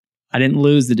wasn't I didn't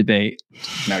lose the debate.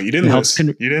 No, you didn't lose.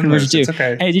 You didn't lose. It's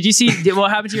okay. Hey, did you see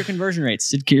what happened to your conversion rates?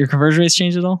 Did your conversion rates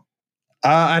change at all?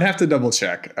 I'd have to double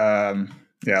check.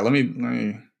 Yeah, let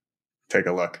me take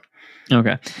a look.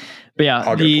 Okay, but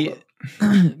yeah, the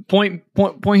point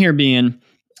here being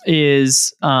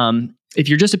is if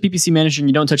you're just a PPC manager and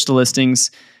you don't touch the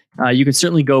listings, you can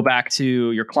certainly go back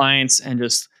to your clients and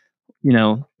just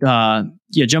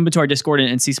jump into our Discord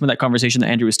and see some of that conversation that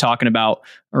Andrew was talking about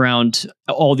around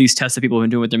all these tests that people have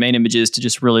been doing with their main images to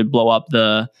just really blow up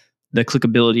the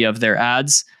clickability of their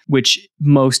ads, which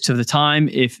most of the time,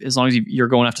 as long as you're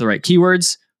going after the right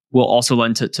keywords, will also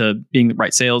lend to being the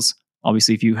right sales.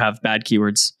 Obviously, if you have bad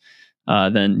keywords,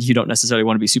 then you don't necessarily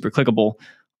want to be super clickable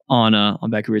on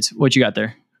bad keywords. What you got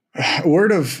there?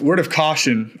 Word of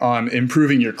caution on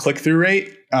improving your click-through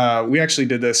rate. We actually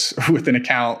did this with an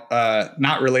account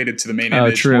not related to the main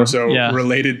image, more so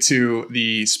related to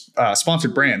the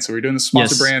sponsored brands. So we were doing the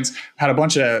sponsored brands, had a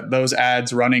bunch of those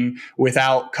ads running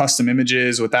without custom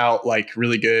images, without like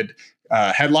really good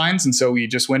headlines. And so we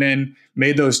just went in,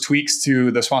 made those tweaks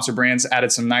to the sponsored brands,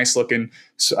 added some nice looking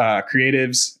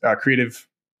creative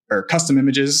or custom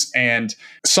images, and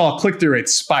saw click-through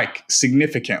rates spike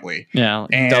significantly. Yeah,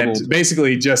 and doubled.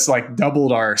 Basically just like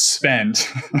doubled our spend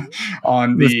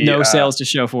on with no sales to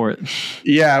show for it.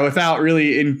 Yeah, without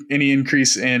really any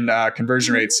increase in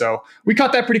conversion rates. So we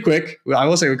caught that pretty quick. I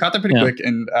will say we caught that pretty quick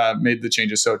and made the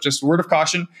changes. So just word of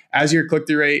caution, as your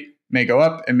click-through rate may go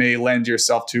up, and may lend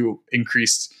yourself to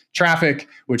increased traffic,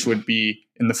 which would be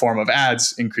in the form of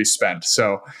ads, increased spend.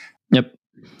 So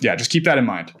yeah, just keep that in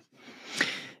mind.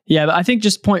 Yeah, but I think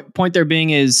just point there being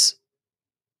is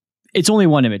it's only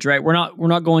one image, right? We're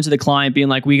not going to the client being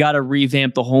like, we got to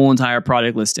revamp the whole entire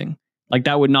product listing. Like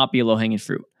that would not be a low-hanging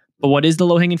fruit. But what is the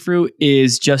low-hanging fruit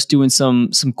is just doing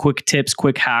some quick tips,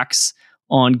 quick hacks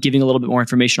on giving a little bit more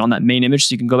information on that main image,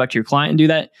 so you can go back to your client and do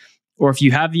that. Or if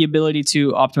you have the ability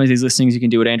to optimize these listings, you can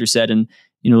do what Andrew said and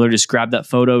literally just grab that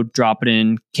photo, drop it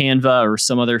in Canva or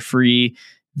some other free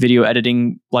video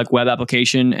editing like web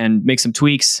application and make some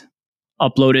tweaks,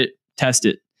 upload it, test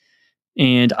it.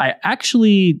 And I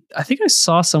think I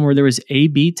saw somewhere there was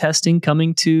A/B testing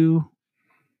coming to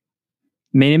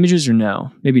main images, or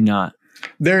no, maybe not.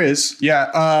 There is.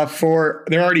 Yeah.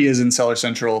 There already is in Seller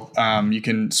Central. You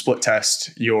can split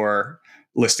test your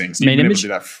listings. Main image? Do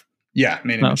that.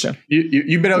 Main image. Okay.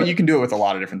 You can do it with a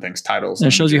lot of different things, titles. And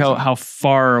it shows you how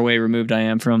far away removed I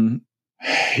am from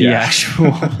the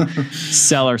actual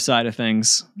seller side of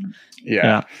things.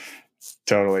 Yeah,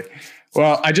 totally.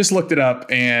 Well, I just looked it up,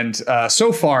 and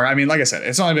so far, I mean, like I said,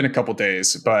 it's only been a couple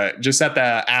days, but just at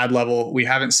the ad level, we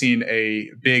haven't seen a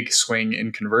big swing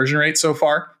in conversion rate so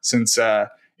far since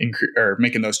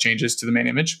making those changes to the main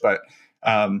image. But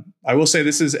I will say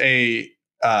this is a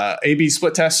A/B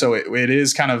split test, so it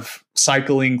is kind of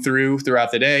cycling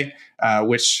throughout the day,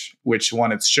 which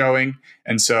one it's showing,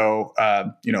 and so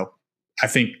I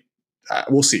think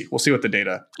we'll see what the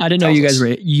data. I didn't know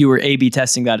you were A/B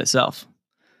testing that itself.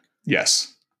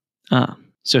 Yes.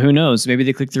 So who knows? Maybe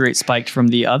the click-through rate spiked from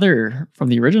the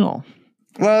original.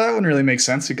 Well, that wouldn't really make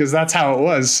sense because that's how it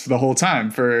was the whole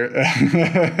time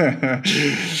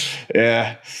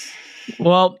yeah.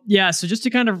 Well, yeah. So just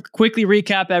to kind of quickly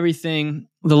recap everything,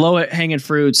 the low-hanging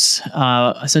fruits,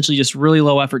 essentially just really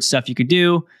low-effort stuff you could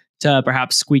do to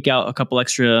perhaps squeak out a couple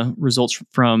extra results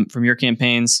from your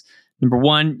campaigns. Number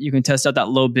one, you can test out that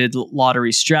low bid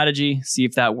lottery strategy, see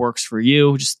if that works for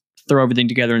you. Just throw everything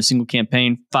together in a single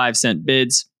campaign, 5-cent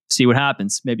bids, see what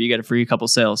happens. Maybe you get a free couple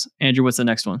sales. Andrew, what's the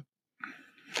next one?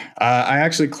 I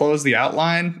actually closed the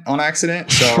outline on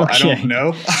accident, so I don't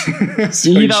know.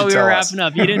 So you thought we were wrapping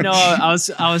up. You didn't know. I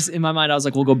was in my mind. I was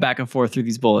like, we'll go back and forth through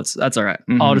these bullets. That's all right.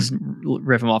 Mm-hmm. I'll just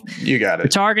riff them off. You got it. The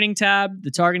targeting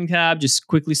tab. Just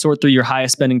quickly sort through your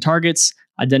highest spending targets.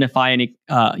 Identify any,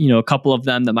 a couple of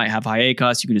them that might have high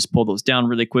ACoS. You can just pull those down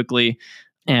really quickly,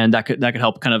 and that could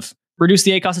help kind of reduce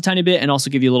the ACoS a tiny bit, and also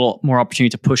give you a little more opportunity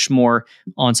to push more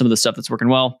on some of the stuff that's working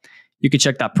well. You could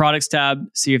check that products tab,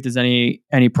 see if there's any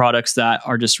products that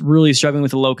are just really struggling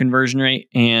with a low conversion rate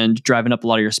and driving up a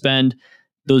lot of your spend.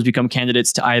 Those become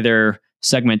candidates to either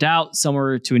segment out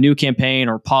somewhere to a new campaign,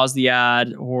 or pause the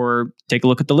ad, or take a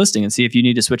look at the listing and see if you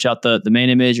need to switch out the main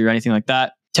image or anything like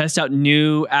that. Test out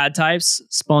new ad types,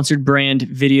 sponsored brand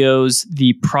videos,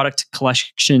 the product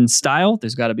collection style.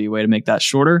 There's got to be a way to make that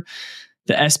shorter.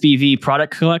 The SPV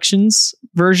product collections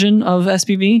version of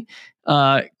SPV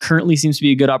currently seems to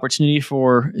be a good opportunity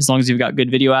for, as long as you've got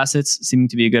good video assets, seeming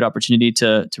to be a good opportunity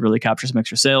to really capture some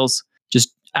extra sales.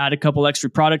 Just add a couple extra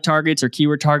product targets or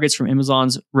keyword targets from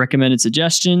Amazon's recommended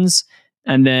suggestions,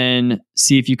 and then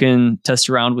see if you can test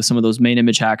around with some of those main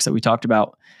image hacks that we talked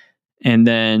about. And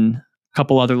then a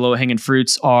couple other low-hanging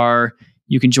fruits are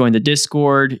you can join the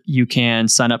Discord, you can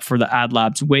sign up for the Ad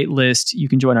Labs waitlist, you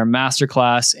can join our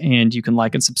masterclass, and you can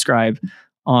like and subscribe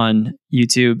on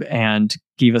YouTube and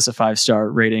give us a 5-star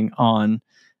rating on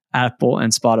Apple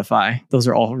and Spotify. Those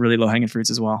are all really low-hanging fruits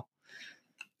as well.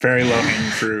 Very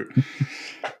low-hanging fruit.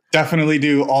 Definitely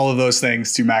do all of those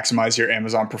things to maximize your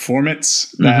Amazon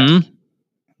performance.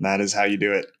 That is how you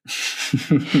do it.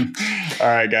 All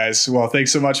right, guys. Well,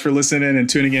 thanks so much for listening and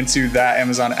tuning into That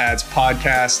Amazon Ads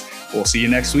podcast. We'll see you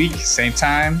next week. Same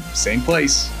time, same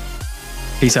place.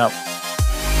 Peace out.